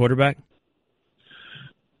on him as a quarterback?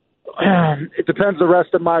 It depends the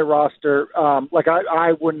rest of my roster.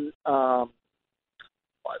 I wouldn't.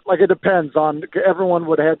 It depends on. Everyone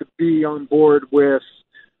would have to be on board with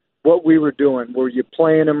what we were doing. Were you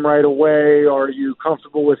playing him right away? Are you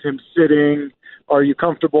comfortable with him sitting? Are you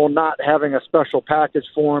comfortable not having a special package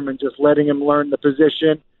for him and just letting him learn the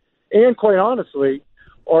position? And quite honestly,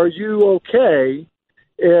 are you okay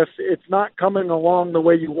if it's not coming along the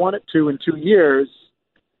way you want it to in 2 years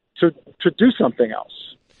to do something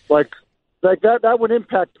else? Like that would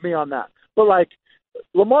impact me on that. But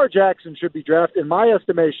Lamar Jackson should be drafted. In my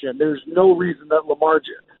estimation, there's no reason that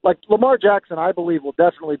Lamar Jackson, I believe, will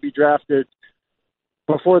definitely be drafted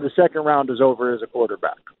before the second round is over as a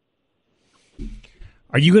quarterback.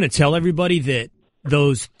 Are you going to tell everybody that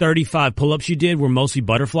those 35 pull-ups you did were mostly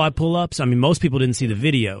butterfly pull-ups? I mean, most people didn't see the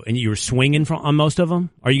video, and you were swinging on most of them.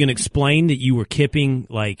 Are you going to explain that you were kipping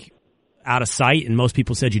like out of sight, and most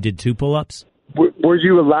people said you did 2 pull-ups? Were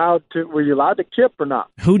you allowed to kip or not?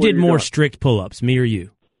 Who did more strict pull-ups, me or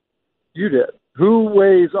you? You did. Who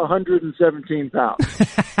weighs 117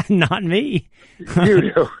 pounds? Not me.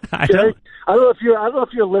 You do. I don't know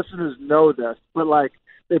if your listeners know this, but like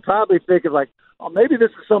they probably think of like, oh, maybe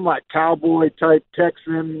this is some like cowboy type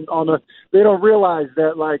Texan they don't realize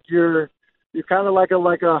that like you're kind of like a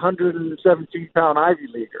 117 pound Ivy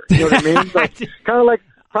leaguer. You know what I mean? Like, kind of like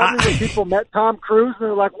probably when people met Tom Cruise and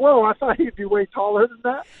they're like, whoa, I thought he'd be way taller than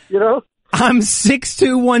that. You know? I'm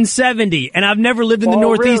 6'2", 170, and I've never lived in the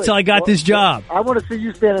Northeast really? till I got this job. I want to see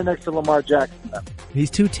you standing next to Lamar Jackson. He's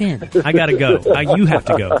 210. I got to go. You have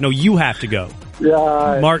to go. No, you have to go.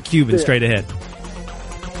 Yeah. Mark Cuban, straight ahead.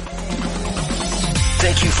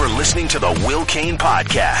 Thank you for listening to the Will Cain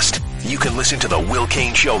Podcast. You can listen to the Will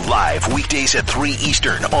Cain Show live weekdays at 3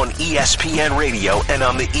 Eastern on ESPN Radio and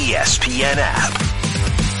on the ESPN app.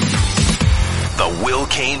 The Will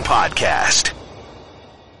Cain Podcast.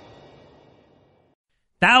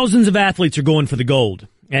 Thousands of athletes are going for the gold.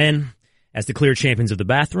 And as the clear champions of the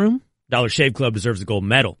bathroom, Dollar Shave Club deserves the gold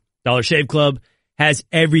medal. Dollar Shave Club has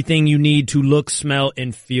everything you need to look, smell,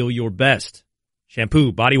 and feel your best.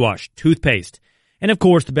 Shampoo, body wash, toothpaste, and of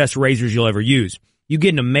course the best razors you'll ever use. You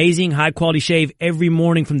get an amazing high-quality shave every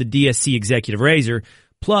morning from the DSC Executive Razor,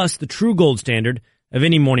 plus the true gold standard of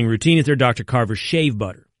any morning routine is their Dr. Carver's Shave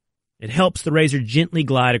Butter. It helps the razor gently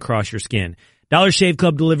glide across your skin. Dollar Shave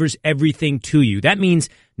Club delivers everything to you. That means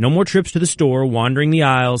no more trips to the store, wandering the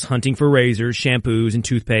aisles, hunting for razors, shampoos, and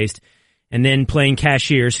toothpaste, and then playing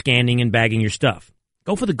cashier, scanning and bagging your stuff.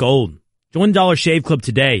 Go for the gold. Join Dollar Shave Club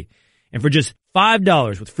today. And for just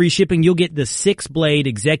 $5 with free shipping, you'll get the 6-blade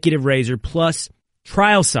Executive Razor plus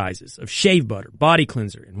trial sizes of shave butter, body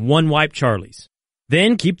cleanser, and one wipe Charlie's.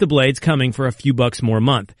 Then keep the blades coming for a few bucks more a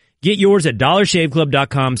month. Get yours at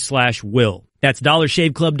dollarshaveclub.com/will. That's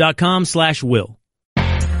dollarshaveclub.com/will.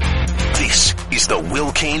 This is the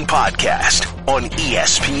Will Cain Podcast on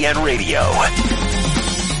ESPN Radio.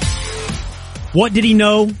 What did he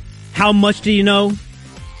know? How much did he know?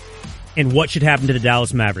 And what should happen to the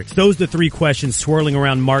Dallas Mavericks? Those are the 3 questions swirling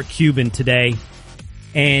around Mark Cuban today.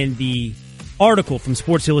 And the article from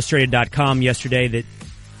SportsIllustrated.com yesterday that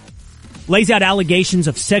lays out allegations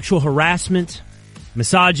of sexual harassment,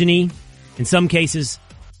 misogyny, in some cases,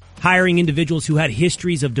 hiring individuals who had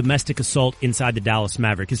histories of domestic assault inside the Dallas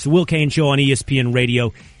Mavericks. It's the Will Cain Show on ESPN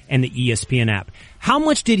Radio and the ESPN app. How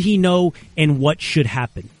much did he know and what should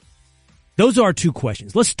happen? Those are our 2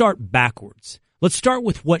 questions. Let's start backwards. Let's start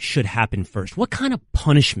with what should happen first. What kind of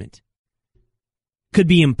punishment could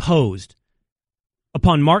be imposed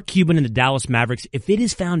upon Mark Cuban and the Dallas Mavericks if it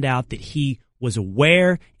is found out that he was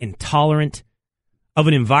aware and tolerant of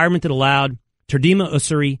an environment that allowed Terdema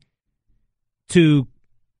Usuri to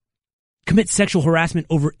commit sexual harassment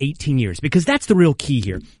over 18 years? Because that's the real key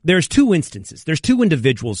here. There's 2 instances. There's 2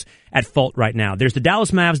 individuals at fault right now. There's the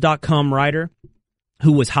DallasMavs.com writer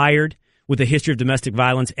who was hired with a history of domestic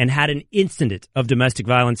violence and had an incident of domestic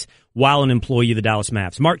violence while an employee of the Dallas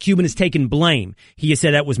Mavs. Mark Cuban has taken blame. He has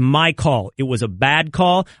said that was my call. It was a bad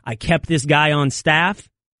call. I kept this guy on staff,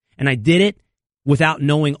 and I did it without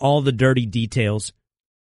knowing all the dirty details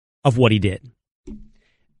of what he did.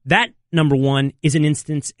 That, number one, is an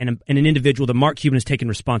instance and an individual that Mark Cuban has taken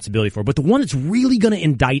responsibility for. But the one that's really going to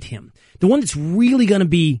indict him, the one that's really going to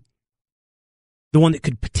be the one that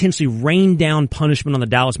could potentially rain down punishment on the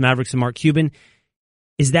Dallas Mavericks and Mark Cuban,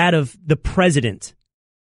 is that of the president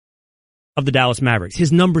of the Dallas Mavericks,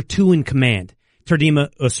 his number 2 in command, Terdema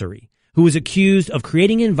Usuri, who was accused of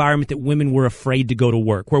creating an environment that women were afraid to go to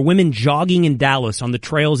work, where women jogging in Dallas, on the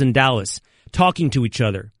trails in Dallas, talking to each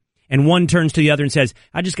other, and one turns to the other and says,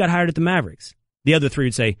 I just got hired at the Mavericks. The other 3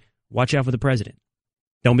 would say, watch out for the president.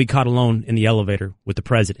 Don't be caught alone in the elevator with the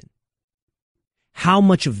president. How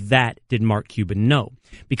much of that did Mark Cuban know?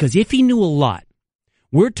 Because if he knew a lot,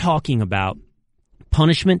 we're talking about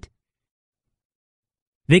punishment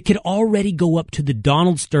that could already go up to the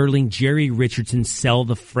Donald Sterling, Jerry Richardson sell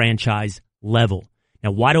the franchise level.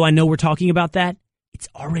 Now, why do I know we're talking about that? It's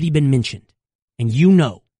already been mentioned. And you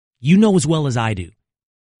know as well as I do,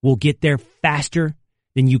 we'll get there faster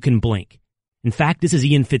than you can blink. In fact, this is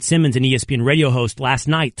Ian Fitzsimmons, an ESPN radio host, last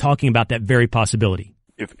night talking about that very possibility.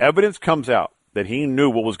 If evidence comes out that he knew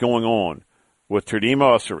what was going on with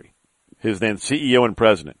Turdima Ussery, his then CEO and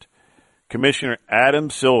president, Commissioner Adam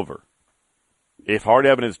Silver, if hard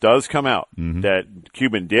evidence does come out that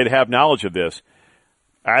Cuban did have knowledge of this,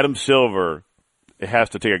 Adam Silver has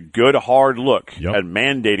to take a good hard look at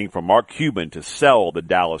mandating for Mark Cuban to sell the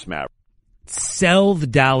Dallas Mavericks. Sell the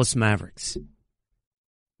Dallas Mavericks.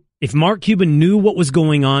 If Mark Cuban knew what was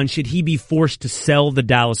going on, should he be forced to sell the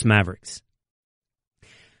Dallas Mavericks?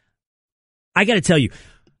 I got to tell you,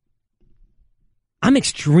 I'm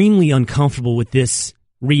extremely uncomfortable with this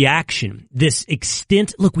reaction, this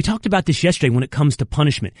extent. Look, we talked about this yesterday when it comes to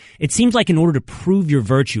punishment. It seems like in order to prove your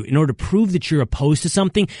virtue, in order to prove that you're opposed to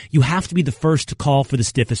something, you have to be the first to call for the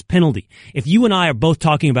stiffest penalty. If you and I are both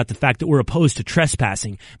talking about the fact that we're opposed to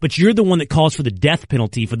trespassing, but you're the one that calls for the death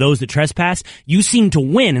penalty for those that trespass, you seem to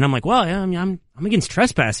win. And I'm like, well, yeah, I mean, I'm against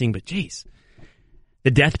trespassing, but geez,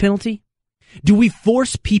 the death penalty? Do we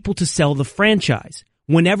force people to sell the franchise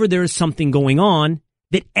whenever there is something going on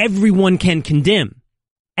that everyone can condemn?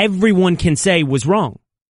 Everyone can say was wrong.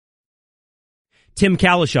 Tim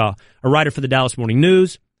Kalishaw, a writer for the Dallas Morning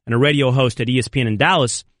News and a radio host at ESPN in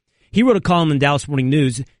Dallas, he wrote a column in Dallas Morning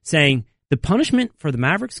News saying the punishment for the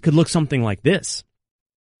Mavericks could look something like this.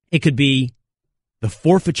 It could be the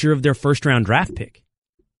forfeiture of their first-round draft pick.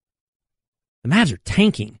 The Mavs are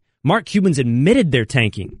tanking. Mark Cuban's admitted they're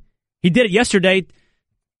tanking. He did it yesterday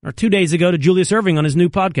or 2 days ago to Julius Erving on his new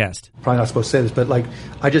podcast. Probably not supposed to say this, but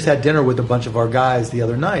I just had dinner with a bunch of our guys the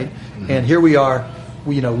other night, and here we are.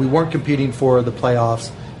 We weren't competing for the playoffs.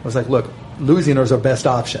 I was like, look, losing is our best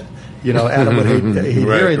option. Adam would hate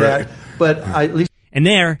hearing that, but at least. And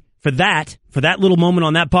there, for that little moment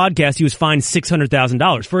on that podcast, he was fined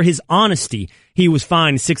 $600,000 for his honesty. He was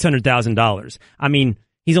fined $600,000. I mean,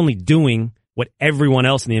 he's only doing what everyone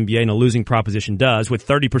else in the NBA in a losing proposition does, what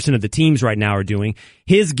 30% of the teams right now are doing.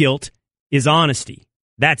 His guilt is honesty.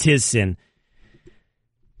 That's his sin.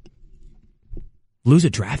 Lose a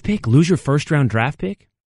draft pick? Lose your first-round draft pick?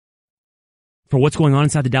 For what's going on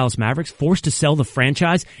inside the Dallas Mavericks? Forced to sell the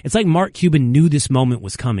franchise? It's like Mark Cuban knew this moment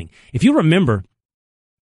was coming. If you remember,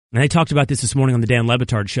 and I talked about this morning on the Dan Le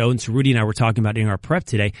Batard show, and Cerruti and I were talking about it in our prep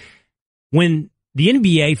today, when the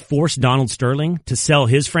NBA forced Donald Sterling to sell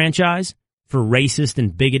his franchise for racist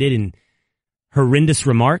and bigoted and horrendous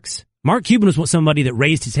remarks, Mark Cuban was somebody that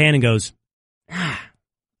raised his hand and goes,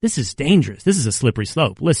 this is dangerous. This is a slippery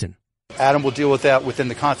slope. Listen. Adam will deal with that within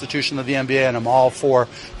the Constitution of the NBA, and I'm all for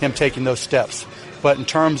him taking those steps. But in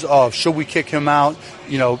terms of should we kick him out,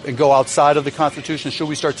 and go outside of the Constitution, should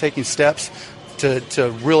we start taking steps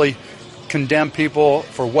to really condemn people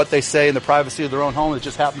for what they say in the privacy of their own home that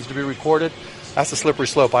just happens to be recorded? That's a slippery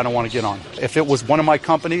slope I don't want to get on. If it was one of my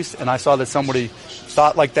companies and I saw that somebody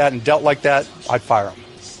thought like that and dealt like that, I'd fire them.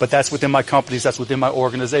 But that's within my companies, that's within my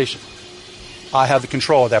organization. I have the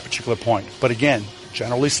control at that particular point. But again,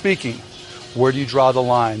 generally speaking, where do you draw the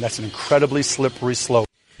line? That's an incredibly slippery slope.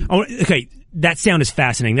 Oh, okay, that sound is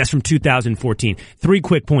fascinating. That's from 2014. 3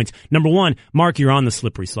 quick points. Number 1, Mark, you're on the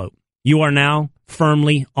slippery slope. You are now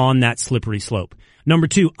firmly on that slippery slope. Number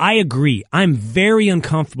 2, I agree. I'm very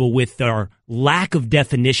uncomfortable with our lack of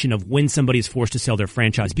definition of when somebody is forced to sell their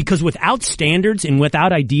franchise. Because without standards and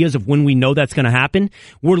without ideas of when we know that's going to happen,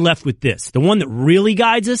 we're left with this. The one that really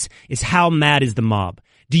guides us is how mad is the mob?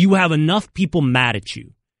 Do you have enough people mad at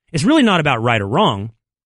you? It's really not about right or wrong.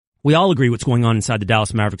 We all agree what's going on inside the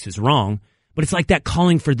Dallas Mavericks is wrong. But it's like that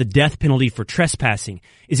calling for the death penalty for trespassing.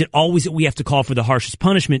 Is it always that we have to call for the harshest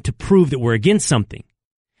punishment to prove that we're against something?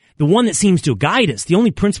 The one that seems to guide us, the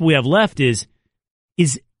only principle we have left is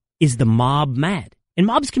the mob mad? And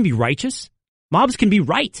mobs can be righteous. Mobs can be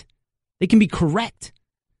right. They can be correct.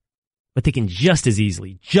 But they can just as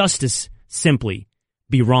easily, just as simply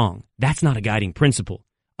be wrong. That's not a guiding principle.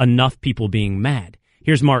 Enough people being mad.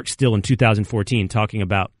 Here's Mark still in 2014 talking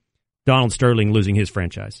about Donald Sterling losing his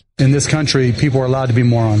franchise. In this country, people are allowed to be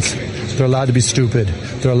morons. They're allowed to be stupid.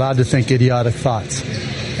 They're allowed to think idiotic thoughts.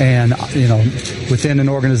 And, within an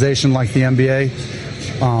organization like the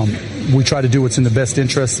NBA, we try to do what's in the best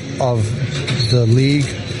interest of the league.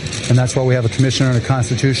 And that's why we have a commissioner and a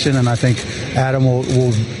constitution. And I think Adam will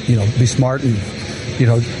be smart and,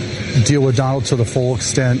 deal with Donald to the full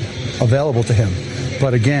extent available to him.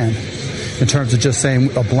 But again, in terms of just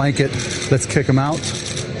saying a blanket, let's kick him out,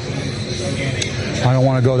 I don't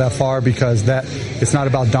want to go that far because it's not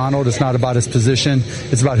about Donald. It's not about his position.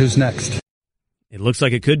 It's about who's next. It looks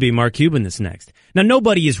like it could be Mark Cuban that's next. Now,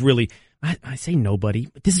 nobody is really, I say nobody,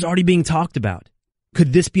 but this is already being talked about.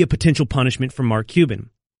 Could this be a potential punishment for Mark Cuban?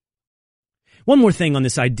 One more thing on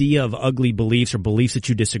this idea of ugly beliefs or beliefs that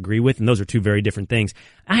you disagree with, and those are two very different things.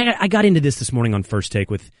 I got into this morning on First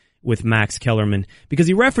Take with with Max Kellerman because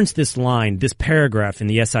he referenced this line, this paragraph in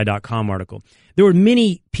the SI.com article. There were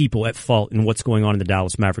many people at fault in what's going on in the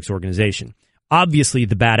Dallas Mavericks organization. Obviously,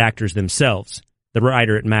 the bad actors themselves, the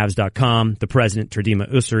writer at Mavs.com, the president,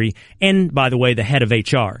 Terdema Usuri, and, by the way, the head of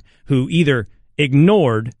HR, who either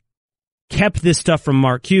ignored, kept this stuff from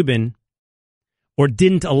Mark Cuban, or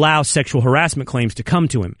didn't allow sexual harassment claims to come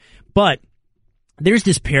to him. But there's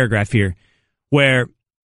this paragraph here where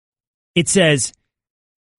it says,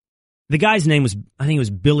 the guy's name was, I think it was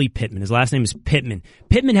Billy Pittman. His last name is Pittman.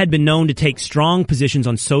 Pittman had been known to take strong positions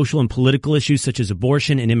on social and political issues such as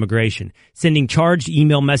abortion and immigration, sending charged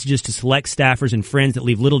email messages to select staffers and friends that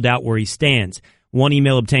leave little doubt where he stands. One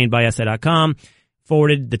email obtained by SI.com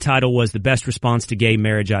forwarded, the title was "The Best Response to Gay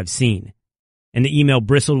Marriage I've Seen." And the email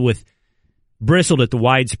bristled at the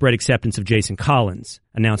widespread acceptance of Jason Collins'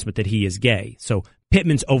 announcement that he is gay. So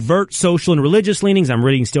Pittman's overt social and religious leanings, I'm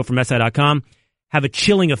reading still from SI.com, have a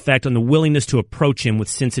chilling effect on the willingness to approach him with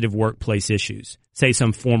sensitive workplace issues, say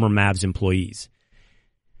some former Mavs employees.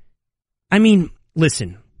 I mean,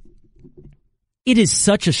 listen, it is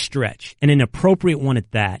such a stretch, and an appropriate one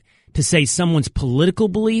at that, to say someone's political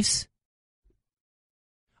beliefs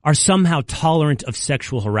are somehow tolerant of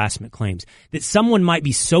sexual harassment claims, that someone might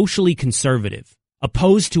be socially conservative,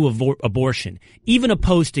 opposed to abortion, even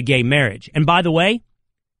opposed to gay marriage. And by the way,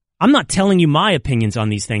 I'm not telling you my opinions on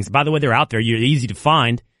these things. By the way, they're out there. You're easy to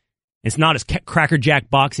find. It's not as crackerjack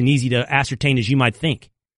box and easy to ascertain as you might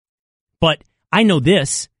think. But I know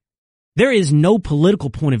this. There is no political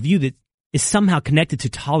point of view that is somehow connected to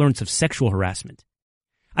tolerance of sexual harassment.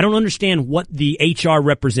 I don't understand what the HR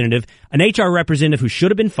representative, an HR representative who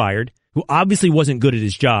should have been fired, who obviously wasn't good at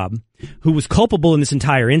his job, who was culpable in this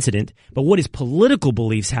entire incident, but what his political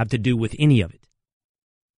beliefs have to do with any of it.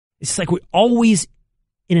 It's like we're always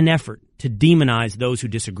in an effort to demonize those who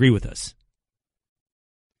disagree with us.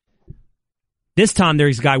 This time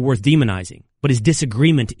there's a guy worth demonizing, but his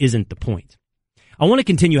disagreement isn't the point. I want to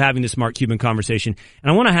continue having this Mark Cuban conversation,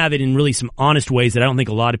 and I want to have it in really some honest ways that I don't think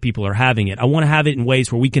a lot of people are having it. I want to have it in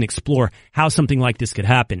ways where we can explore how something like this could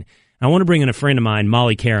happen. And I want to bring in a friend of mine,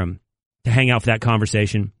 Molly Qerim, to hang out for that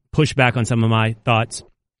conversation, push back on some of my thoughts,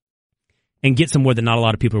 and get somewhere that not a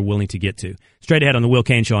lot of people are willing to get to. Straight ahead on the Will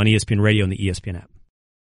Cain Show on ESPN Radio and the ESPN app.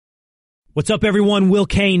 What's up, everyone? Will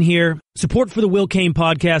Cain here. Support for the Will Cain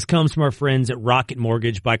podcast comes from our friends at Rocket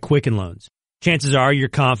Mortgage by Quicken Loans. Chances are you're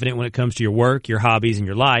confident when it comes to your work, your hobbies, and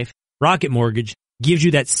your life. Rocket Mortgage gives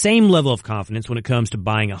you that same level of confidence when it comes to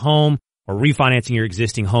buying a home or refinancing your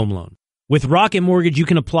existing home loan. With Rocket Mortgage, you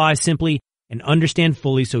can apply simply and understand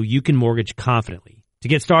fully so you can mortgage confidently. To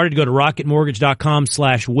get started, go to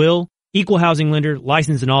rocketmortgage.com/will. Equal housing lender,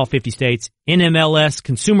 licensed in all 50 states. NMLS,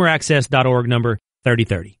 consumeraccess.org, number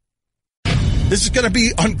 3030. This is going to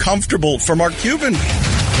be uncomfortable for Mark Cuban.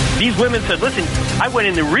 These women said, listen, I went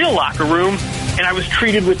in the real locker room and I was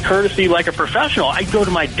treated with courtesy like a professional. I'd go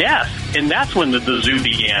to my desk, and that's when the zoo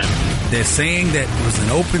began. They're saying that it was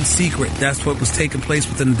an open secret. That's what was taking place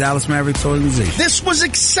within the Dallas Mavericks organization. This was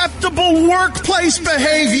acceptable workplace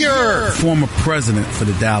behavior. Former president for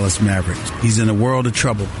the Dallas Mavericks. He's in a world of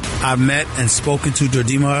trouble. I've met and spoken to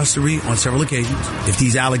Terdema Usuri on several occasions. If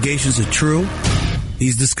these allegations are true,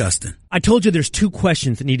 he's disgusting. I told you there's two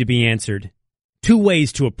questions that need to be answered. Two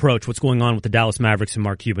ways to approach what's going on with the Dallas Mavericks and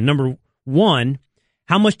Mark Cuban. Number one,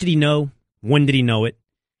 how much did he know? When did he know it?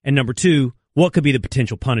 And number two, what could be the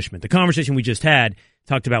potential punishment? The conversation we just had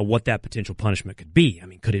talked about what that potential punishment could be. I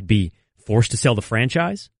mean, could it be forced to sell the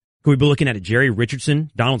franchise? Could we be looking at a Jerry Richardson,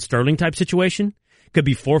 Donald Sterling type situation? Could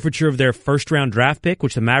be forfeiture of their first-round draft pick,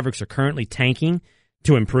 which the Mavericks are currently tanking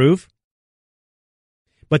to improve.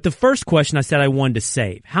 But the first question I said I wanted to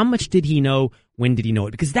save. How much did he know? When did he know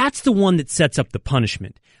it? Because that's the one that sets up the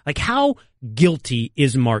punishment. Like, how guilty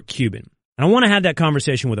is Mark Cuban? And I want to have that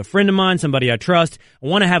conversation with a friend of mine, somebody I trust. I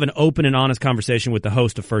want to have an open and honest conversation with the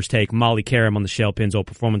host of First Take, Molly Qerim, on the Shell Pins Old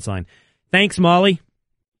Performance Line. Thanks, Molly.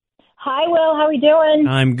 Hi, Will. How are we doing?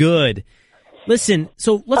 I'm good. Listen,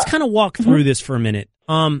 so let's kind of walk through this for a minute.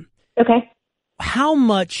 Okay. How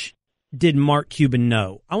much did Mark Cuban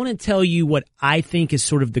know? I want to tell you what I think is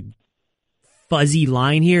sort of the fuzzy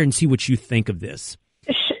line here and see what you think of this.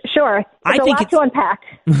 Sure. There's a lot to unpack.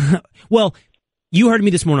 Well, you heard me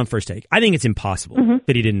this morning on First Take. I think it's impossible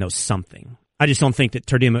that he didn't know something. I just don't think that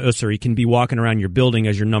Terdema Usuri can be walking around your building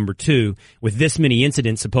as your number two with this many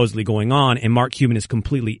incidents supposedly going on, and Mark Cuban is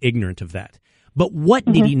completely ignorant of that. But what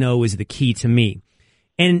did he know is the key to me.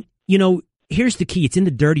 And, you know, here's the key. It's in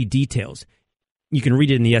the dirty details. You can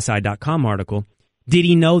read it in the SI.com article. Did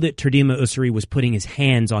he know that Terdema Usuri was putting his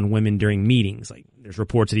hands on women during meetings? Like, there's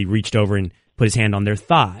reports that he reached over and put his hand on their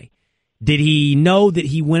thigh. Did he know that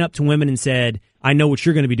he went up to women and said, I know what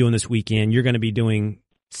you're going to be doing this weekend. You're going to be doing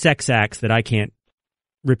sex acts that I can't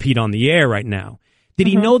repeat on the air right now. Did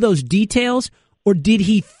he know those details, or did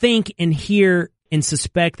he think and hear and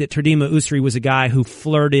suspect that Tardima Usri was a guy who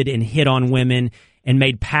flirted and hit on women and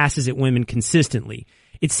made passes at women consistently?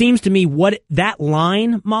 It seems to me that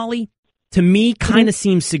line, Molly, to me kind of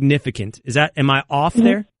seems significant. Am I off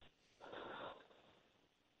there?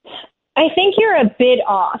 I think you're a bit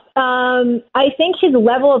off. I think his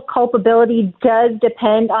level of culpability does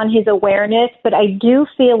depend on his awareness, but I do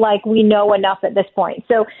feel like we know enough at this point.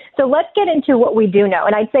 So let's get into what we do know.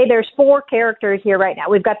 And I'd say there's 4 characters here right now.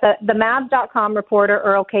 We've got the Mavs.com reporter,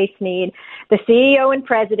 Earl K. Sneed, the CEO and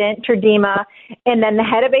president, Tardima, and then the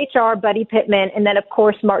head of HR, Buddy Pittman, and then, of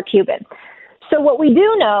course, Mark Cuban. So what we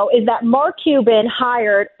do know is that Mark Cuban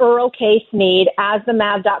hired Earl K. Sneed as the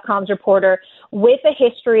Mavs.com's reporter with a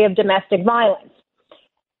history of domestic violence.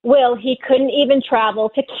 Will, he couldn't even travel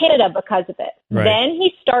to Canada because of it. Right. Then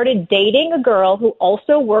he started dating a girl who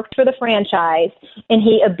also worked for the franchise, and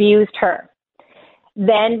he abused her.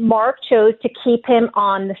 Then Mark chose to keep him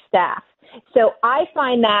on the staff. So I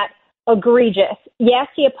find that egregious. Yes,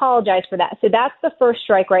 he apologized for that. So that's the first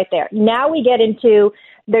strike right there. Now we get into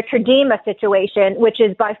the Tardima situation, which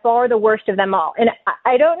is by far the worst of them all. And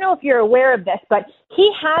I don't know if you're aware of this, but he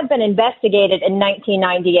had been investigated in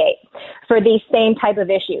 1998 for these same type of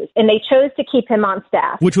issues, and they chose to keep him on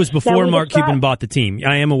staff. Which was before Mark Cuban bought the team.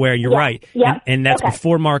 I am aware. You're right. Yeah. And that's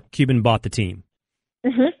before Mark Cuban bought the team.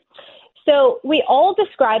 Mm-hmm. So we all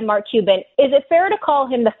describe Mark Cuban. Is it fair to call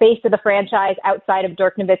him the face of the franchise outside of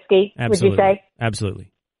Dirk Nowitzki, would you say?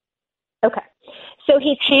 Absolutely. Okay. So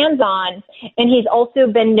he's hands-on, and he's also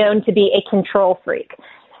been known to be a control freak.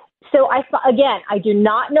 So I do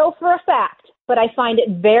not know for a fact, but I find it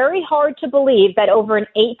very hard to believe that over an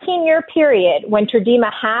 18-year period when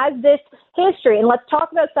Tardima has this history, and let's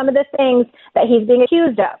talk about some of the things that he's being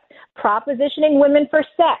accused of: propositioning women for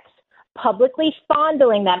sex, publicly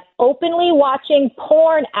fondling them, openly watching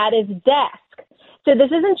porn at his desk. So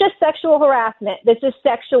this isn't just sexual harassment. This is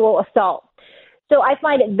sexual assault. So I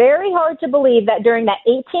find it very hard to believe that during that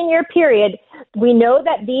 18-year period, we know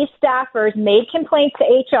that these staffers made complaints to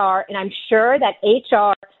HR, and I'm sure that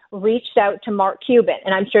HR reached out to Mark Cuban.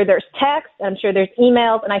 And I'm sure there's texts, I'm sure there's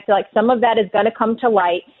emails, and I feel like some of that is going to come to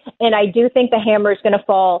light. And I do think the hammer is going to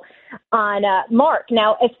fall on Mark.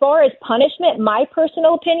 Now, as far as punishment, my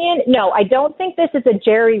personal opinion, no, I don't think this is a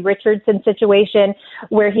Jerry Richardson situation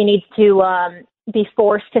where he needs to be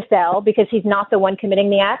forced to sell because he's not the one committing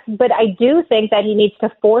the act. But I do think that he needs to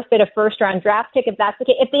forfeit a first-round draft pick if that's the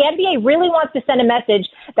case. If the NBA really wants to send a message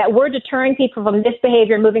that we're deterring people from this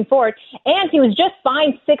behavior moving forward, and he was just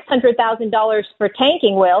fined $600,000 for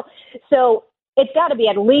tanking, Will, so it's got to be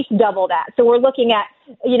at least double that. So we're looking at,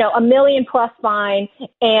 $1 million+ fine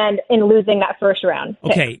and in losing that first round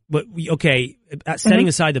pick. Setting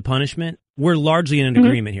aside the punishment, we're largely in an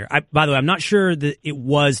agreement here. By the way, I'm not sure that it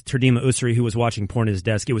was Tardima Usri who was watching porn at his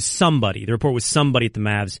desk. It was somebody. The report was somebody at the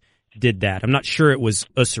Mavs did that. I'm not sure it was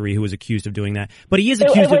Usri who was accused of doing that, but he is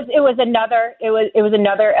accused. It was another.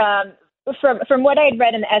 From what I had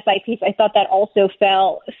read in the SI piece, I thought that also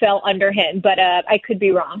fell under him, but I could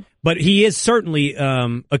be wrong. But he is certainly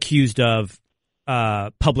accused of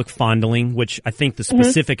public fondling, which I think the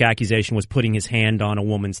specific accusation was putting his hand on a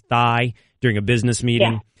woman's thigh during a business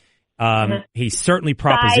meeting. Yeah. He certainly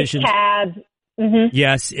propositioned.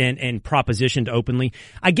 Yes, and propositioned openly.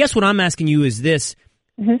 I guess what I'm asking you is this.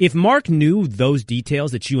 If Mark knew those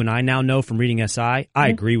details that you and I now know from reading SI, I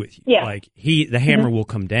agree with you. Yeah. Like the hammer will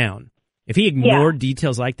come down. If he ignored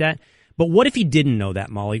details like that. But what if he didn't know that,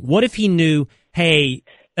 Molly? What if he knew, hey,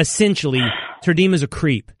 essentially, Tardima's a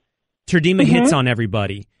creep. Tardima hits on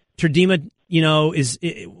everybody. Tardima,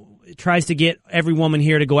 tries to get every woman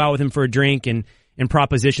here to go out with him for a drink and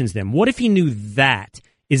propositions them. What if he knew that?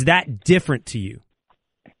 Is that different to you?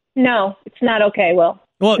 No, it's not okay, Will.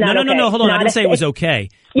 Well, no, hold on. I didn't say it was okay.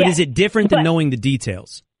 But is it different than knowing the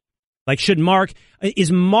details? Like, should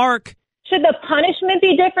the punishment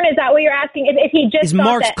be different? Is that what you're asking? If he just thought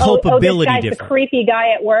Mark's that, culpability this guy's different? The creepy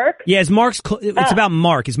guy at work? Yeah, it's about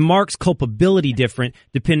Mark. Is Mark's culpability different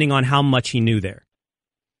depending on how much he knew there?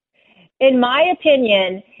 In my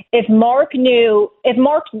opinion, if Mark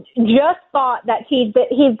just thought that he's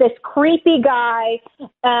this creepy guy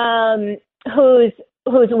who's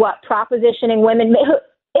propositioning women,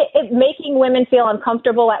 making women feel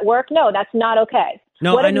uncomfortable at work, no, that's not okay.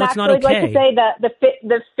 No, I know it's not okay. Like to say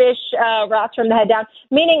the fish rots from the head down,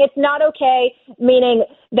 meaning it's not okay, meaning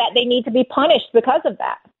that they need to be punished because of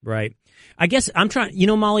that. Right. I guess I'm trying.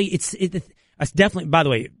 Molly, it's definitely. By the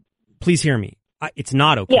way, please hear me. it's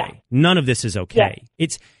not okay. Yeah. None of this is okay. Yeah.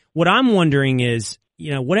 It's what I'm wondering is,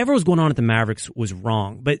 whatever was going on at the Mavericks was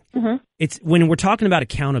wrong. But it's when we're talking about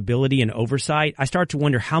accountability and oversight, I start to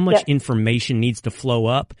wonder how much information needs to flow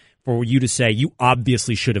up for you to say you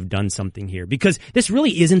obviously should have done something here. Because this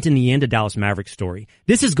really isn't in the end a Dallas Mavericks story.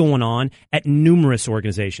 This is going on at numerous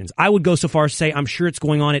organizations. I would go so far as to say I'm sure it's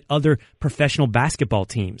going on at other professional basketball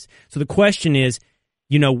teams. So the question is,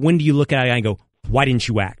 when do you look at it and go, why didn't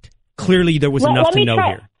you act? Clearly there was enough to know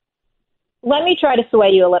here. Let me try to sway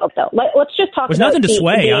you a little, though. Let's just talk. There's about nothing to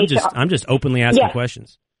sway. the I'm just openly asking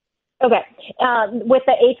questions. Okay. With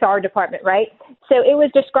the HR department, right? So it was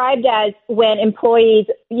described as when employees,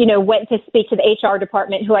 went to speak to the HR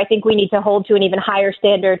department, who I think we need to hold to an even higher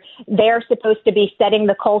standard. They're supposed to be setting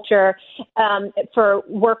the culture for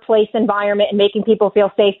workplace environment and making people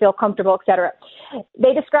feel safe, feel comfortable, et cetera.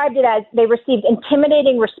 They described it as they received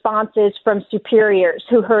intimidating responses from superiors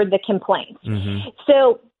who heard the complaints.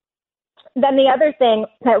 So then the other thing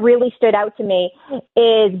that really stood out to me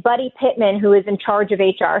is Buddy Pittman, who is in charge of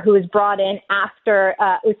HR, who was brought in after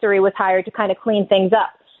Usuri was hired to kind of clean things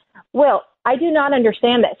up. Will, I do not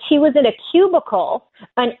understand this. He was in a cubicle,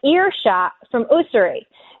 an earshot from Usuri.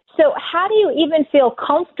 So how do you even feel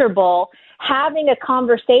comfortable having a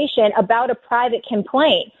conversation about a private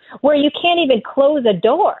complaint where you can't even close a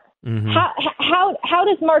door? How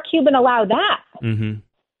does Mark Cuban allow that?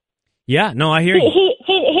 Yeah, no, I hear you.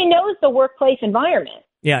 He knows the workplace environment.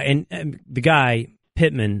 Yeah, and the guy,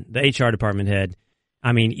 Pittman, the HR department head,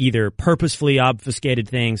 either purposefully obfuscated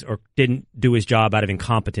things or didn't do his job out of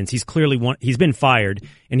incompetence. He's clearly he's been fired,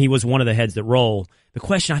 and he was one of the heads that roll. The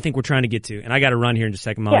question I think we're trying to get to, and I got to run here in just a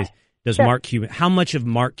second, Molly, Mark Cuban, how much of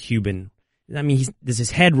Mark Cuban, does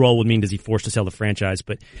his head roll would mean does he force to sell the franchise?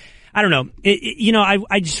 But I don't know.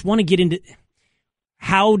 I just want to get into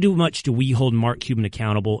how much do we hold Mark Cuban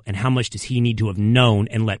accountable, and how much does he need to have known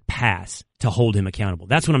and let pass to hold him accountable?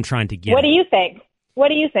 That's what I'm trying to get. What do you think? What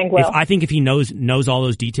do you think, Will? I think if he knows all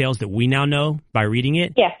those details that we now know by reading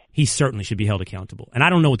it, he certainly should be held accountable. And I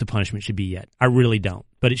don't know what the punishment should be yet. I really don't.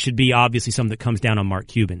 But it should be obviously something that comes down on Mark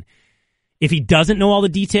Cuban. If he doesn't know all the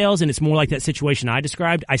details and it's more like that situation I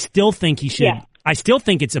described, I still think he should. Yeah. I still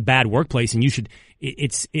think it's a bad workplace, and you should.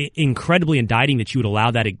 It's incredibly indicting that you would allow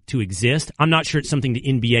that to exist. I'm not sure it's something the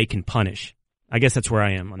NBA can punish. I guess that's where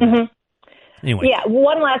I am on that. Anyway. Yeah,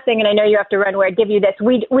 one last thing, and I know you have to run where I give you this.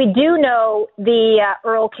 We do know the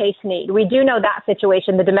Earl Case Need. We do know that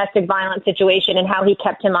situation, the domestic violence situation, and how he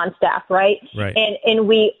kept him on staff, right? Right. And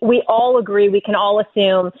we all agree, we can all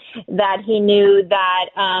assume that he knew that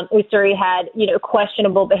Usuri had,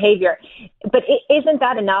 questionable behavior. But isn't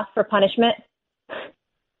that enough for punishment?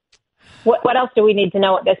 What else do we need to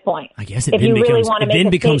know at this point? I guess it then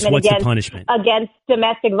becomes what's the punishment against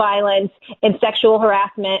domestic violence and sexual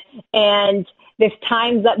harassment and this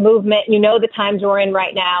time's up movement. The times we're in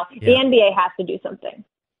right now. Yeah. The NBA has to do something.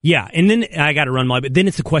 Yeah, and then I got to run but then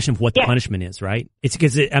it's a question of what the punishment is, right? It's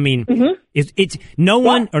because it's no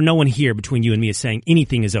one here between you and me is saying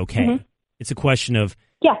anything is okay. It's a question of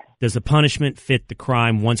does the punishment fit the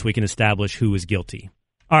crime once we can establish who is guilty?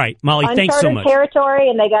 All right, Molly, thanks so much. Uncharted territory,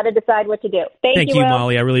 and they got to decide what to do. Thank you,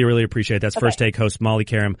 Molly. I really, really appreciate it. That's First Take host Molly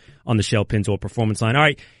Qerim on the Shell Pennzoil Performance Line. All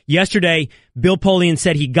right, yesterday, Bill Polian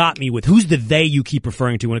said he got me with who's the they you keep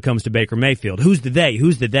referring to when it comes to Baker Mayfield. Who's the they?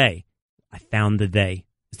 Who's the they? I found the they.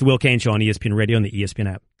 It's the Will Cain Show on ESPN Radio and the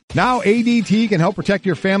ESPN app. Now ADT can help protect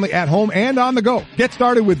your family at home and on the go. Get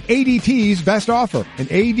started with ADT's best offer. An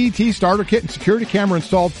ADT starter kit and security camera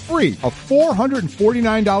installed free. A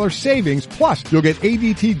 $449 savings, plus you'll get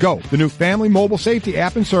ADT Go, the new family mobile safety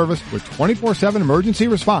app and service with 24/7 emergency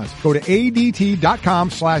response. Go to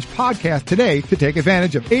ADT.com/podcast today to take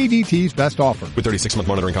advantage of ADT's best offer. With 36-month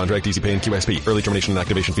monitoring contract, easy pay and QSP. Early termination and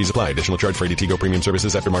activation fees apply. Additional charge for ADT Go premium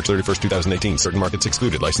services after March 31st, 2018. Certain markets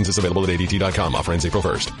excluded. Licenses available at ADT.com. Offer ends April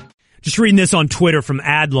 1st. Just reading this on Twitter from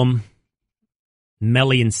Adlam,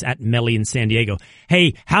 at Melly in San Diego.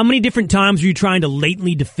 Hey, how many different times were you trying to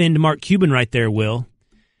latently defend Mark Cuban right there, Will?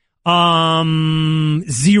 0,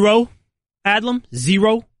 Adlam,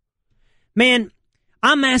 0. Man,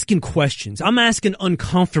 I'm asking questions. I'm asking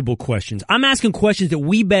uncomfortable questions. I'm asking questions that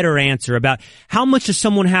we better answer about how much does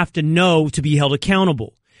someone have to know to be held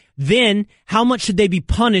accountable? Then, how much should they be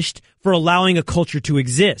punished for allowing a culture to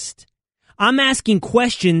exist? I'm asking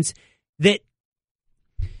questions that,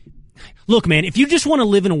 look, man, if you just want to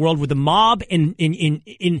live in a world where the mob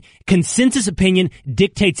in consensus opinion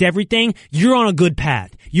dictates everything, you're on a good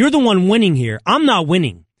path. You're the one winning here. I'm not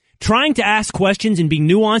winning. Trying to ask questions and be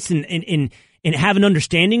nuanced and have an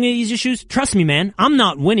understanding of these issues, trust me, man, I'm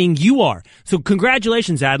not winning. You are. So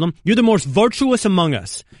congratulations, Adlam. You're the most virtuous among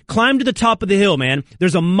us. Climb to the top of the hill, man.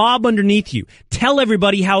 There's a mob underneath you. Tell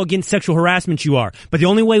everybody how against sexual harassment you are. But the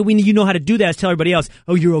only way you know how to do that is tell everybody else,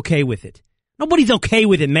 oh, you're okay with it. Nobody's okay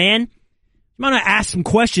with it, man. You might not ask some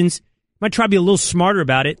questions. You might try to be a little smarter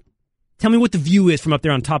about it. Tell me what the view is from up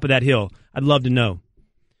there on top of that hill. I'd love to know.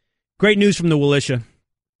 Great news from the Willisha.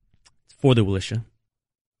 It's for the Willisha.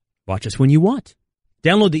 Watch us when you want.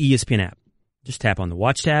 Download the ESPN app. Just tap on the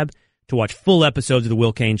Watch tab to watch full episodes of The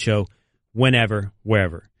Will Cain Show whenever,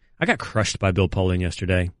 wherever. I got crushed by Bill Polian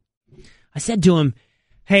yesterday. I said to him,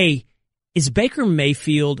 hey, is Baker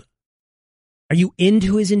Mayfield, are you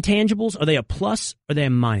into his intangibles? Are they a plus or are they a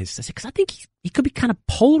minus? I said, because I think he could be kind of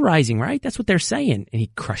polarizing, right? That's what they're saying. And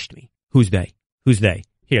he crushed me. Who's they? Who's they?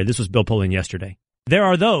 Here, this was Bill Polian yesterday. There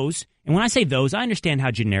are those, and when I say those, I understand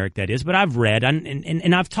how generic that is, but I've read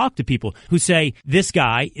and I've talked to people who say this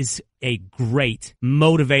guy is a great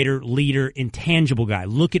motivator, leader, intangible guy.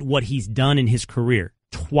 Look at what he's done in his career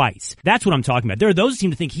twice. That's what I'm talking about. There are those who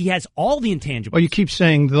seem to think he has all the intangibles. Well, you keep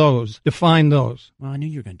saying those. Define those. Well, I knew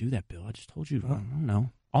you were going to do that, Bill. I just told you. I don't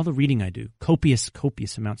know. All the reading I do. Copious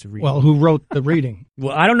amounts of reading. Well, who wrote the reading?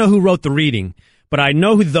 Well, I don't know who wrote the reading, but I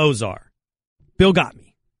know who those are. Bill got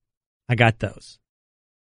me. I got those.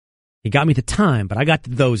 He got me at the time, but I got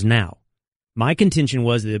those now. My contention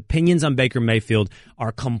was the opinions on Baker Mayfield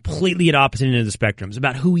are completely at opposite end of the spectrum. It's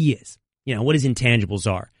about who he is, what his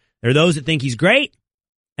intangibles are. There are those that think he's great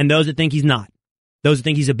and those that think he's not. Those that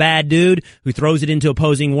think he's a bad dude who throws it into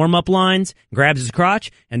opposing warm-up lines, grabs his crotch,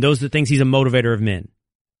 and those that thinks he's a motivator of men.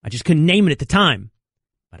 I just couldn't name it at the time,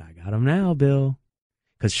 but I got him now, Bill.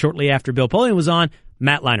 Because shortly after Bill Polian was on,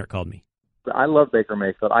 Matt Leinart called me. I love Baker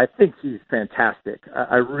Mayfield. I think he's fantastic.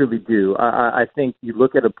 I really do. I think you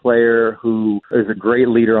look at a player who is a great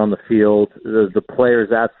leader on the field. The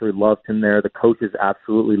players absolutely loved him there. The coaches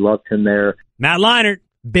absolutely loved him there. Matt Leinart,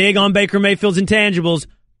 big on Baker Mayfield's intangibles.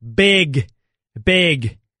 Big.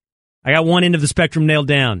 I got one end of the spectrum nailed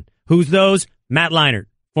down. Who's those? Matt Leinart,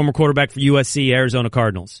 former quarterback for USC, Arizona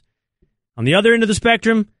Cardinals. On the other end of the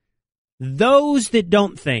spectrum, those that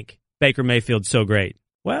don't think Baker Mayfield's so great.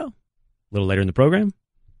 Well, a little later in the program,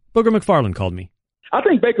 Booger McFarland called me. I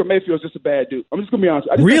think Baker Mayfield's just a bad dude. I'm just going to be honest.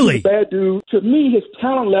 I just Really? think he's a bad dude. To me, his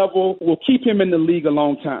talent level will keep him in the league a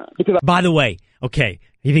long time. By the way, okay,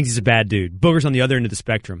 he thinks he's a bad dude. Booger's on the other end of the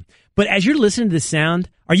spectrum. But as you're listening to this sound,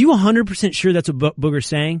 are you 100% sure that's what Booger's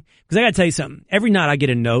saying? Because I got to tell you something. Every night I get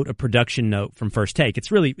a production note from First Take.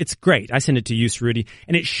 It's great. I send it to you, Rudy,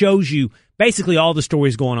 and it shows you basically all the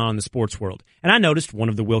stories going on in the sports world. And I noticed one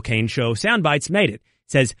of the Will Cain Show sound bites made it. It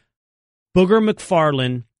says, Booger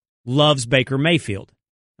McFarland loves Baker Mayfield.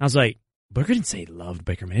 I was like, Booger didn't say he loved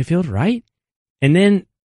Baker Mayfield, right? And then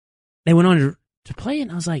they went on to play it,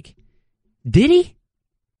 and I was like, did he?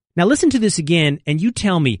 Now listen to this again, and you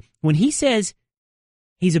tell me, when he says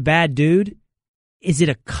he's a bad dude, is it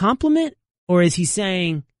a compliment, or is he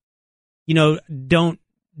saying, don't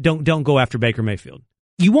go after Baker Mayfield?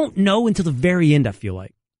 You won't know until the very end, I feel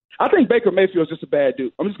like. I think Baker Mayfield's just a bad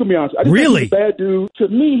dude. I'm just going to be honest. I just Really? think he's a bad dude. To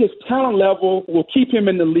me, his talent level will keep him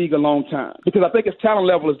in the league a long time because I think his talent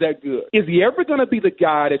level is that good. Is he ever going to be the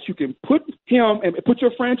guy that you can put him and put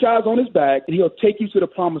your franchise on his back and he'll take you to the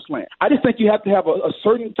promised land? I just think you have to have a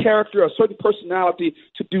certain character, a certain personality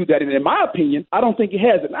to do that. And in my opinion, I don't think he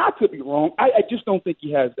has it. Now, I could be wrong. I just don't think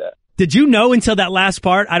he has that. Did you know until that last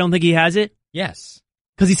part, I don't think he has it? Yes.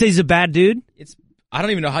 Because he says he's a bad dude? I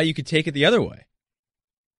don't even know how you could take it the other way.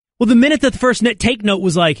 Well, the minute that the first take note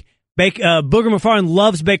was like, Booger McFarland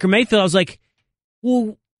loves Baker Mayfield, I was like,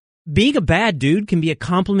 well, being a bad dude can be a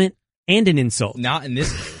compliment and an insult. Not in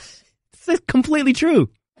this case. It's completely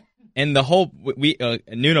true. And the whole,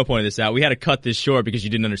 Nuno pointed this out, we had to cut this short because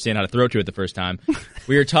you didn't understand how to throw to it the first time.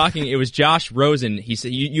 We were talking, it was Josh Rosen. He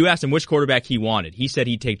said, you asked him which quarterback he wanted. He said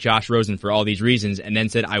he'd take Josh Rosen for all these reasons and then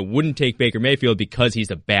said, I wouldn't take Baker Mayfield because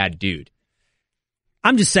he's a bad dude.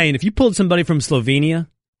 I'm just saying, if you pulled somebody from Slovenia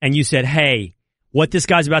and you said, hey, what this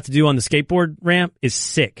guy's about to do on the skateboard ramp is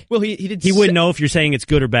sick. Well, he wouldn't know if you're saying it's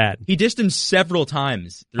good or bad. He dissed him several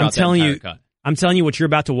times throughout that entire cut. I'm telling you, what you're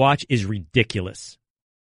about to watch is ridiculous.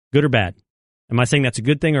 Good or bad? Am I saying that's a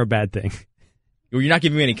good thing or a bad thing? Well, you're not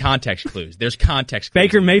giving me any context clues. There's context clues.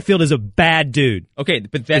 Baker Mayfield is a bad dude. Okay,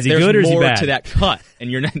 but is he there's good or is he more bad? To that cut,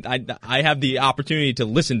 and you're not. I have the opportunity to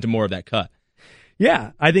listen to more of that cut.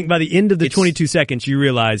 Yeah, I think by the end of the 22 seconds, you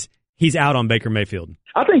realize He's out on Baker Mayfield.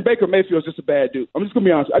 I think Baker Mayfield's just a bad dude. I'm just going to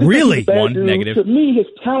be honest. I just Really? think he's a bad One dude. negative. To me, his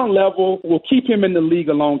talent level will keep him in the league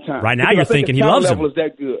a long time. Right now Because you're I think thinking his he loves talent him. level is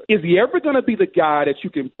that good. Is he ever going to be the guy that you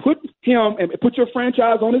can put him and put your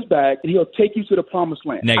franchise on his back and he'll take you to the promised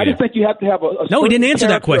land? Negative. I just think you have to have a No, he certain didn't answer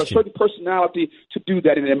that character, question. a certain personality to do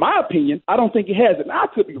that. And in my opinion, I don't think he has it. Now, I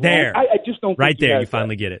could be There. wrong. I just don't Right think he there, has you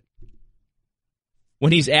finally get it.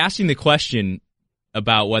 When he's asking the question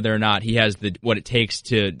about whether or not he has what it takes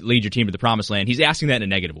to lead your team to the promised land, he's asking that in a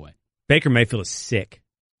negative way. Baker Mayfield is sick.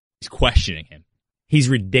 He's questioning him. He's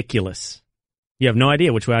ridiculous. You have no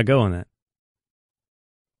idea which way I go on that.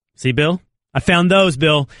 See, Bill? I found those,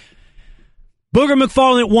 Bill. Booger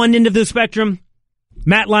McFarland at one end of the spectrum,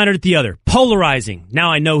 Matt Leinart at the other. Polarizing.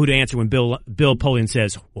 Now I know who to answer when Bill Polian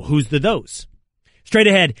says, well, who's the those? Straight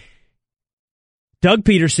ahead, Doug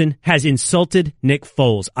Pederson has insulted Nick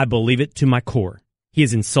Foles. I believe it to my core. He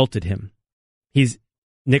has insulted him.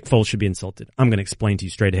 Nick Foles should be insulted. I'm going to explain to you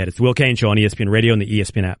straight ahead. It's the Will Cain Show on ESPN Radio and the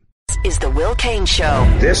ESPN app. This is the Will Cain Show.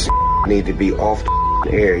 This need to be off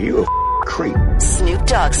the air. You a creep. Snoop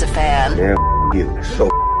Dogg's a fan. Yeah, you. So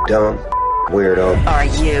dumb. Weirdo. Are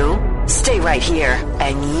you? Stay right here,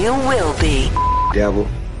 and you will be. Devil.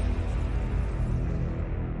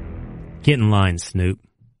 Get in line, Snoop.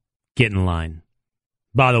 Get in line.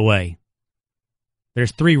 By the way,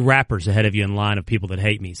 there's 3 rappers ahead of you in line of people that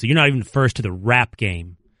hate me. So you're not even first to the rap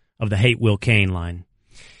game of the Hate Will Cain line.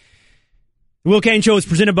 The Will Cain Show is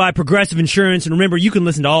presented by Progressive Insurance. And remember, you can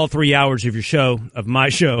listen to all 3 hours of my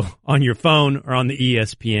show, on your phone or on the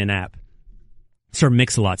ESPN app. Sir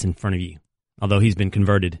Mix-a-Lot's in front of you, although he's been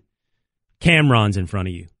converted. Cameron's in front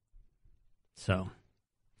of you. So,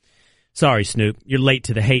 sorry, Snoop. You're late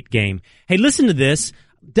to the hate game. Hey, listen to this.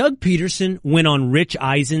 Doug Pederson went on Rich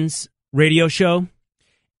Eisen's radio show,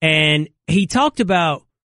 and he talked about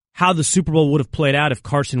how the Super Bowl would have played out if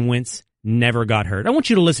Carson Wentz never got hurt. I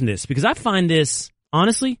want you to listen to this because I find this,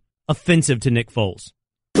 honestly, offensive to Nick Foles.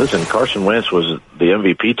 Listen, Carson Wentz was the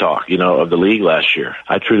MVP talk, of the league last year.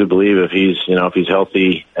 I truly believe if he's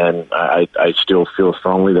healthy, and I still feel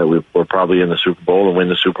strongly that we're probably in the Super Bowl and win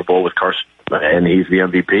the Super Bowl with Carson, and he's the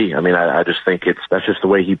MVP. I mean, I just think that's just the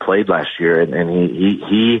way he played last year, and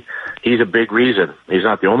he's a big reason. He's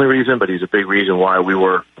not the only reason, but he's a big reason why we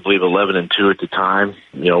were, I believe, 11-2 at the time,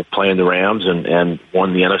 playing the Rams and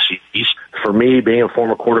won the NFC East. For me, being a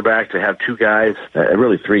former quarterback, to have 2 guys,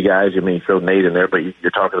 really 3 guys, I mean, throw Nate in there, but you're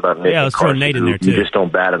talking about Nick and let's Carson, throw Nate in there, too. You just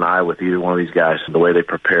don't bat an eye with either one of these guys. The way they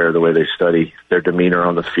prepare, the way they study, their demeanor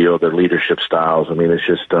on the field, their leadership styles. I mean, it's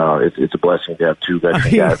just it's a blessing to have 2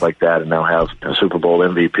 guys like that and now have a Super Bowl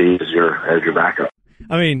MVP as your backup.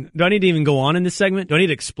 I mean, do I need to even go on in this segment? Do I need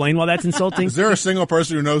to explain why that's insulting? Is there a single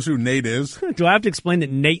person who knows who Nate is? Do I have to explain that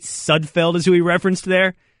Nate Sudfeld is who he referenced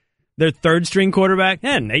there? Their 3rd-string quarterback?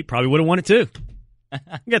 Yeah, Nate probably would have won it too.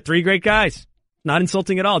 You got 3 great guys. Not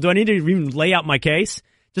insulting at all. Do I need to even lay out my case?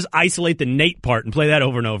 Just isolate the Nate part and play that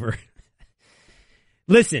over and over.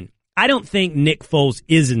 Listen, I don't think Nick Foles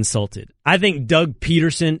is insulted. I think Doug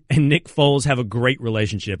Pederson and Nick Foles have a great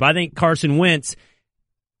relationship. I think Carson Wentz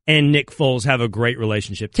and Nick Foles have a great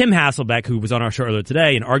relationship. Tim Hasselbeck, who was on our show earlier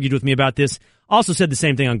today and argued with me about this, also said the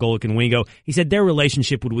same thing on Golic and Wingo. He said their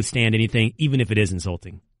relationship would withstand anything, even if it is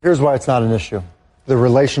insulting. Here's why it's not an issue. The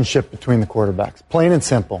relationship between the quarterbacks. Plain and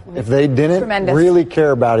simple. If they didn't really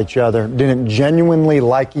care about each other, didn't genuinely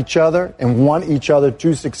like each other, and want each other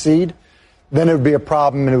to succeed, then it would be a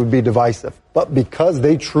problem and it would be divisive. But because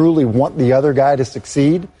they truly want the other guy to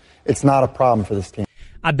succeed, it's not a problem for this team.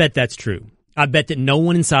 I bet that's true. I bet that no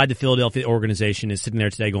one inside the Philadelphia organization is sitting there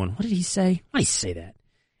today going, what did he say? Why did he say that?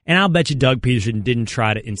 And I'll bet you Doug Pederson didn't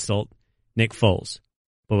try to insult Nick Foles.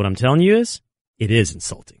 But what I'm telling you is, it is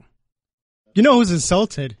insulting. You know who's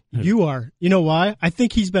insulted? You are. You know why? I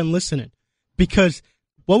think he's been listening. Because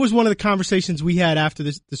what was one of the conversations we had after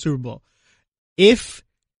the Super Bowl? If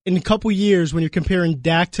in a couple years when you're comparing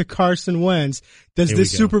Dak to Carson Wentz, does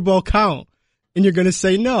this Super Bowl count? And you're going to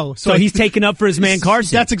say no. So he's taking up for his man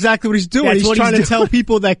Carson. That's exactly what he's doing. He's trying to tell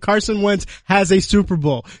people that Carson Wentz has a Super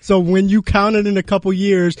Bowl. So when you count it in a couple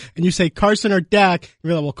years and you say Carson or Dak,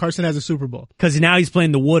 you're like, well, Carson has a Super Bowl. Because now he's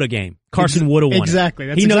playing the woulda game. Carson woulda won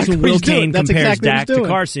exactly. He knows when Will Cain compares Dak to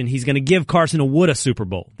Carson, he's going to give Carson a woulda Super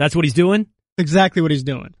Bowl. That's what he's doing? Exactly what he's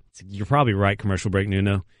doing. You're probably right, commercial break,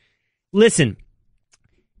 Nuno. Listen,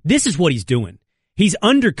 this is what he's doing. He's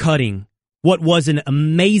undercutting what was an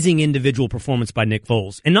amazing individual performance by Nick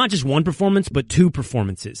Foles. And not just one performance, but 2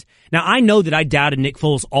 performances. Now, I know that I doubted Nick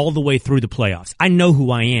Foles all the way through the playoffs. I know who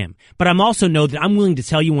I am. But I'm also know that I'm willing to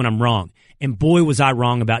tell you when I'm wrong. And boy, was I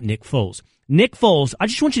wrong about Nick Foles. Nick Foles, I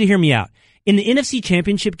just want you to hear me out. In the NFC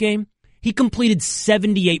Championship game, He completed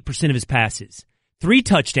 78% of his passes. 3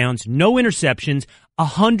 touchdowns, no interceptions,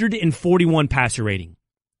 141 passer rating.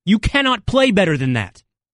 You cannot play better than that.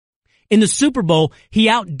 In the Super Bowl, he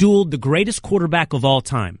outdueled the greatest quarterback of all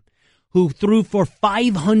time, who threw for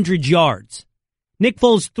 500 yards. Nick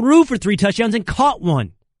Foles threw for 3 touchdowns and caught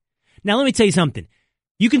 1. Now, let me tell you something.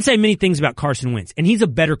 You can say many things about Carson Wentz, and he's a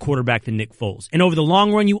better quarterback than Nick Foles. And over the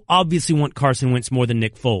long run, you obviously want Carson Wentz more than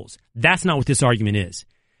Nick Foles. That's not what this argument is.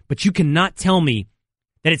 But you cannot tell me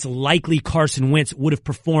that it's likely Carson Wentz would have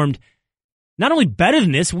performed not only better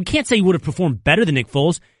than this, we can't say he would have performed better than Nick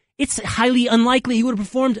Foles. It's highly unlikely he would have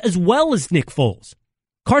performed as well as Nick Foles.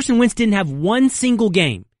 Carson Wentz didn't have one single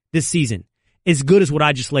game this season as good as what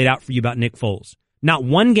I just laid out for you about Nick Foles. Not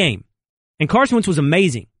one game. And Carson Wentz was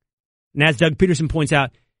amazing. And as Doug Pederson points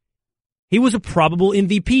out, he was a probable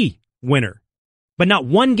MVP winner. But not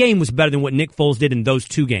one game was better than what Nick Foles did in those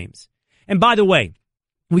 2 games. And by the way,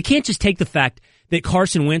 we can't just take the fact that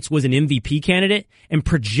Carson Wentz was an MVP candidate and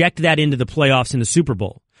project that into the playoffs in the Super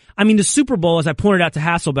Bowl. I mean, the Super Bowl, as I pointed out to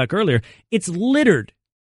Hasselbeck earlier, it's littered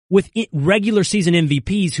with regular season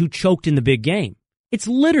MVPs who choked in the big game. It's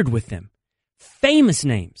littered with them. Famous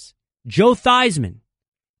names. Joe Theismann,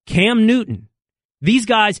 Cam Newton. These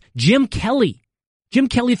guys, Jim Kelly. Jim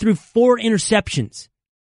Kelly threw 4 interceptions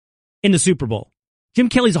in the Super Bowl. Jim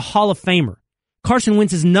Kelly's a Hall of Famer. Carson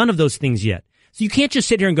Wentz is none of those things yet. So you can't just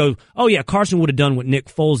sit here and go, oh yeah, Carson would have done what Nick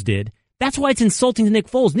Foles did. That's why it's insulting to Nick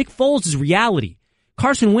Foles. Nick Foles is reality.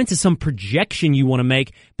 Carson Wentz is some projection you want to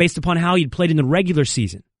make based upon how he'd played in the regular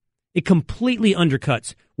season. It completely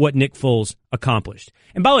undercuts what Nick Foles accomplished.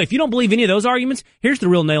 And by the way, if you don't believe any of those arguments, here's the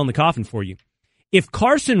real nail in the coffin for you. If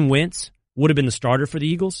Carson Wentz would have been the starter for the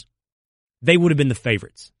Eagles, they would have been the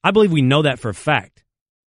favorites. I believe we know that for a fact.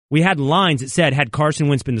 We had lines that said, had Carson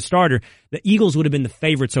Wentz been the starter, the Eagles would have been the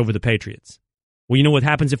favorites over the Patriots. Well, you know what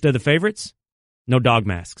happens if they're the favorites? No dog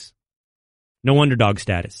masks. No underdog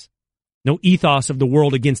status. No ethos of the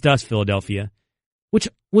world against us, Philadelphia, which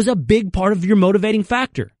was a big part of your motivating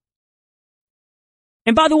factor.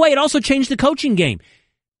 And by the way, it also changed the coaching game.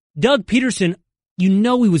 Doug Pederson, you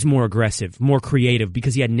know he was more aggressive, more creative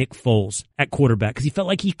because he had Nick Foles at quarterback because he felt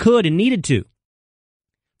like he could and needed to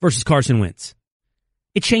versus Carson Wentz.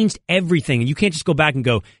 It changed everything. And you can't just go back and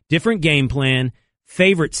go, different game plan,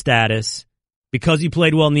 favorite status. Because he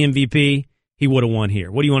played well in the MVP, he would have won here.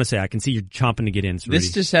 What do you want to say? I can see you're chomping to get in. Rudy.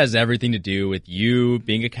 This just has everything to do with you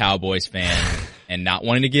being a Cowboys fan and not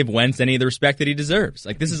wanting to give Wentz any of the respect that he deserves.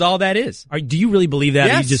 Like, this is all that is. Do you really believe that?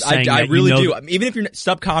 Yes, Are you just saying I that really you know do. Even if you're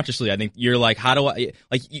subconsciously, I think you're like, how do I,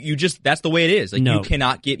 like, you just, that's the way it is. Like, no. you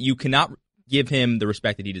cannot give him the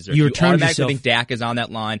respect that he deserves. You You automatically think Dak is on that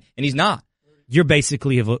line, and he's not. You're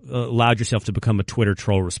basically have allowed yourself to become a Twitter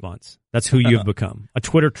troll response. That's who you have become. A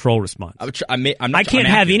Twitter troll response. I can't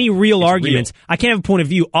have any real arguments. I can't have a point of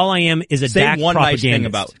view. All I am is a Dak propagandist. Say one nice thing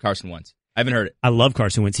about Carson Wentz. I haven't heard it. I love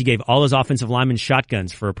Carson Wentz. He gave all his offensive linemen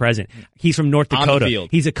shotguns for a present. He's from North Dakota.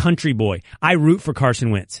 He's a country boy. I root for Carson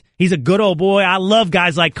Wentz. He's a good old boy. I love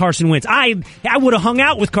guys like Carson Wentz. I would have hung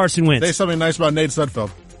out with Carson Wentz. Say something nice about Nate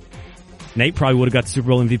Sudfeld. Nate probably would have got the Super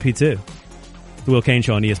Bowl MVP too. The Will Cain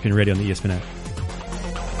Show on ESPN Radio and the ESPN app.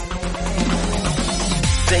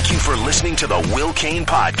 Thank you for listening to the Will Cain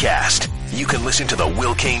Podcast. You can listen to the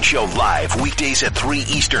Will Cain Show live weekdays at 3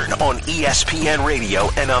 Eastern on ESPN Radio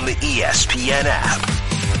and on the ESPN app.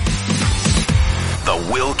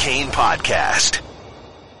 The Will Cain Podcast.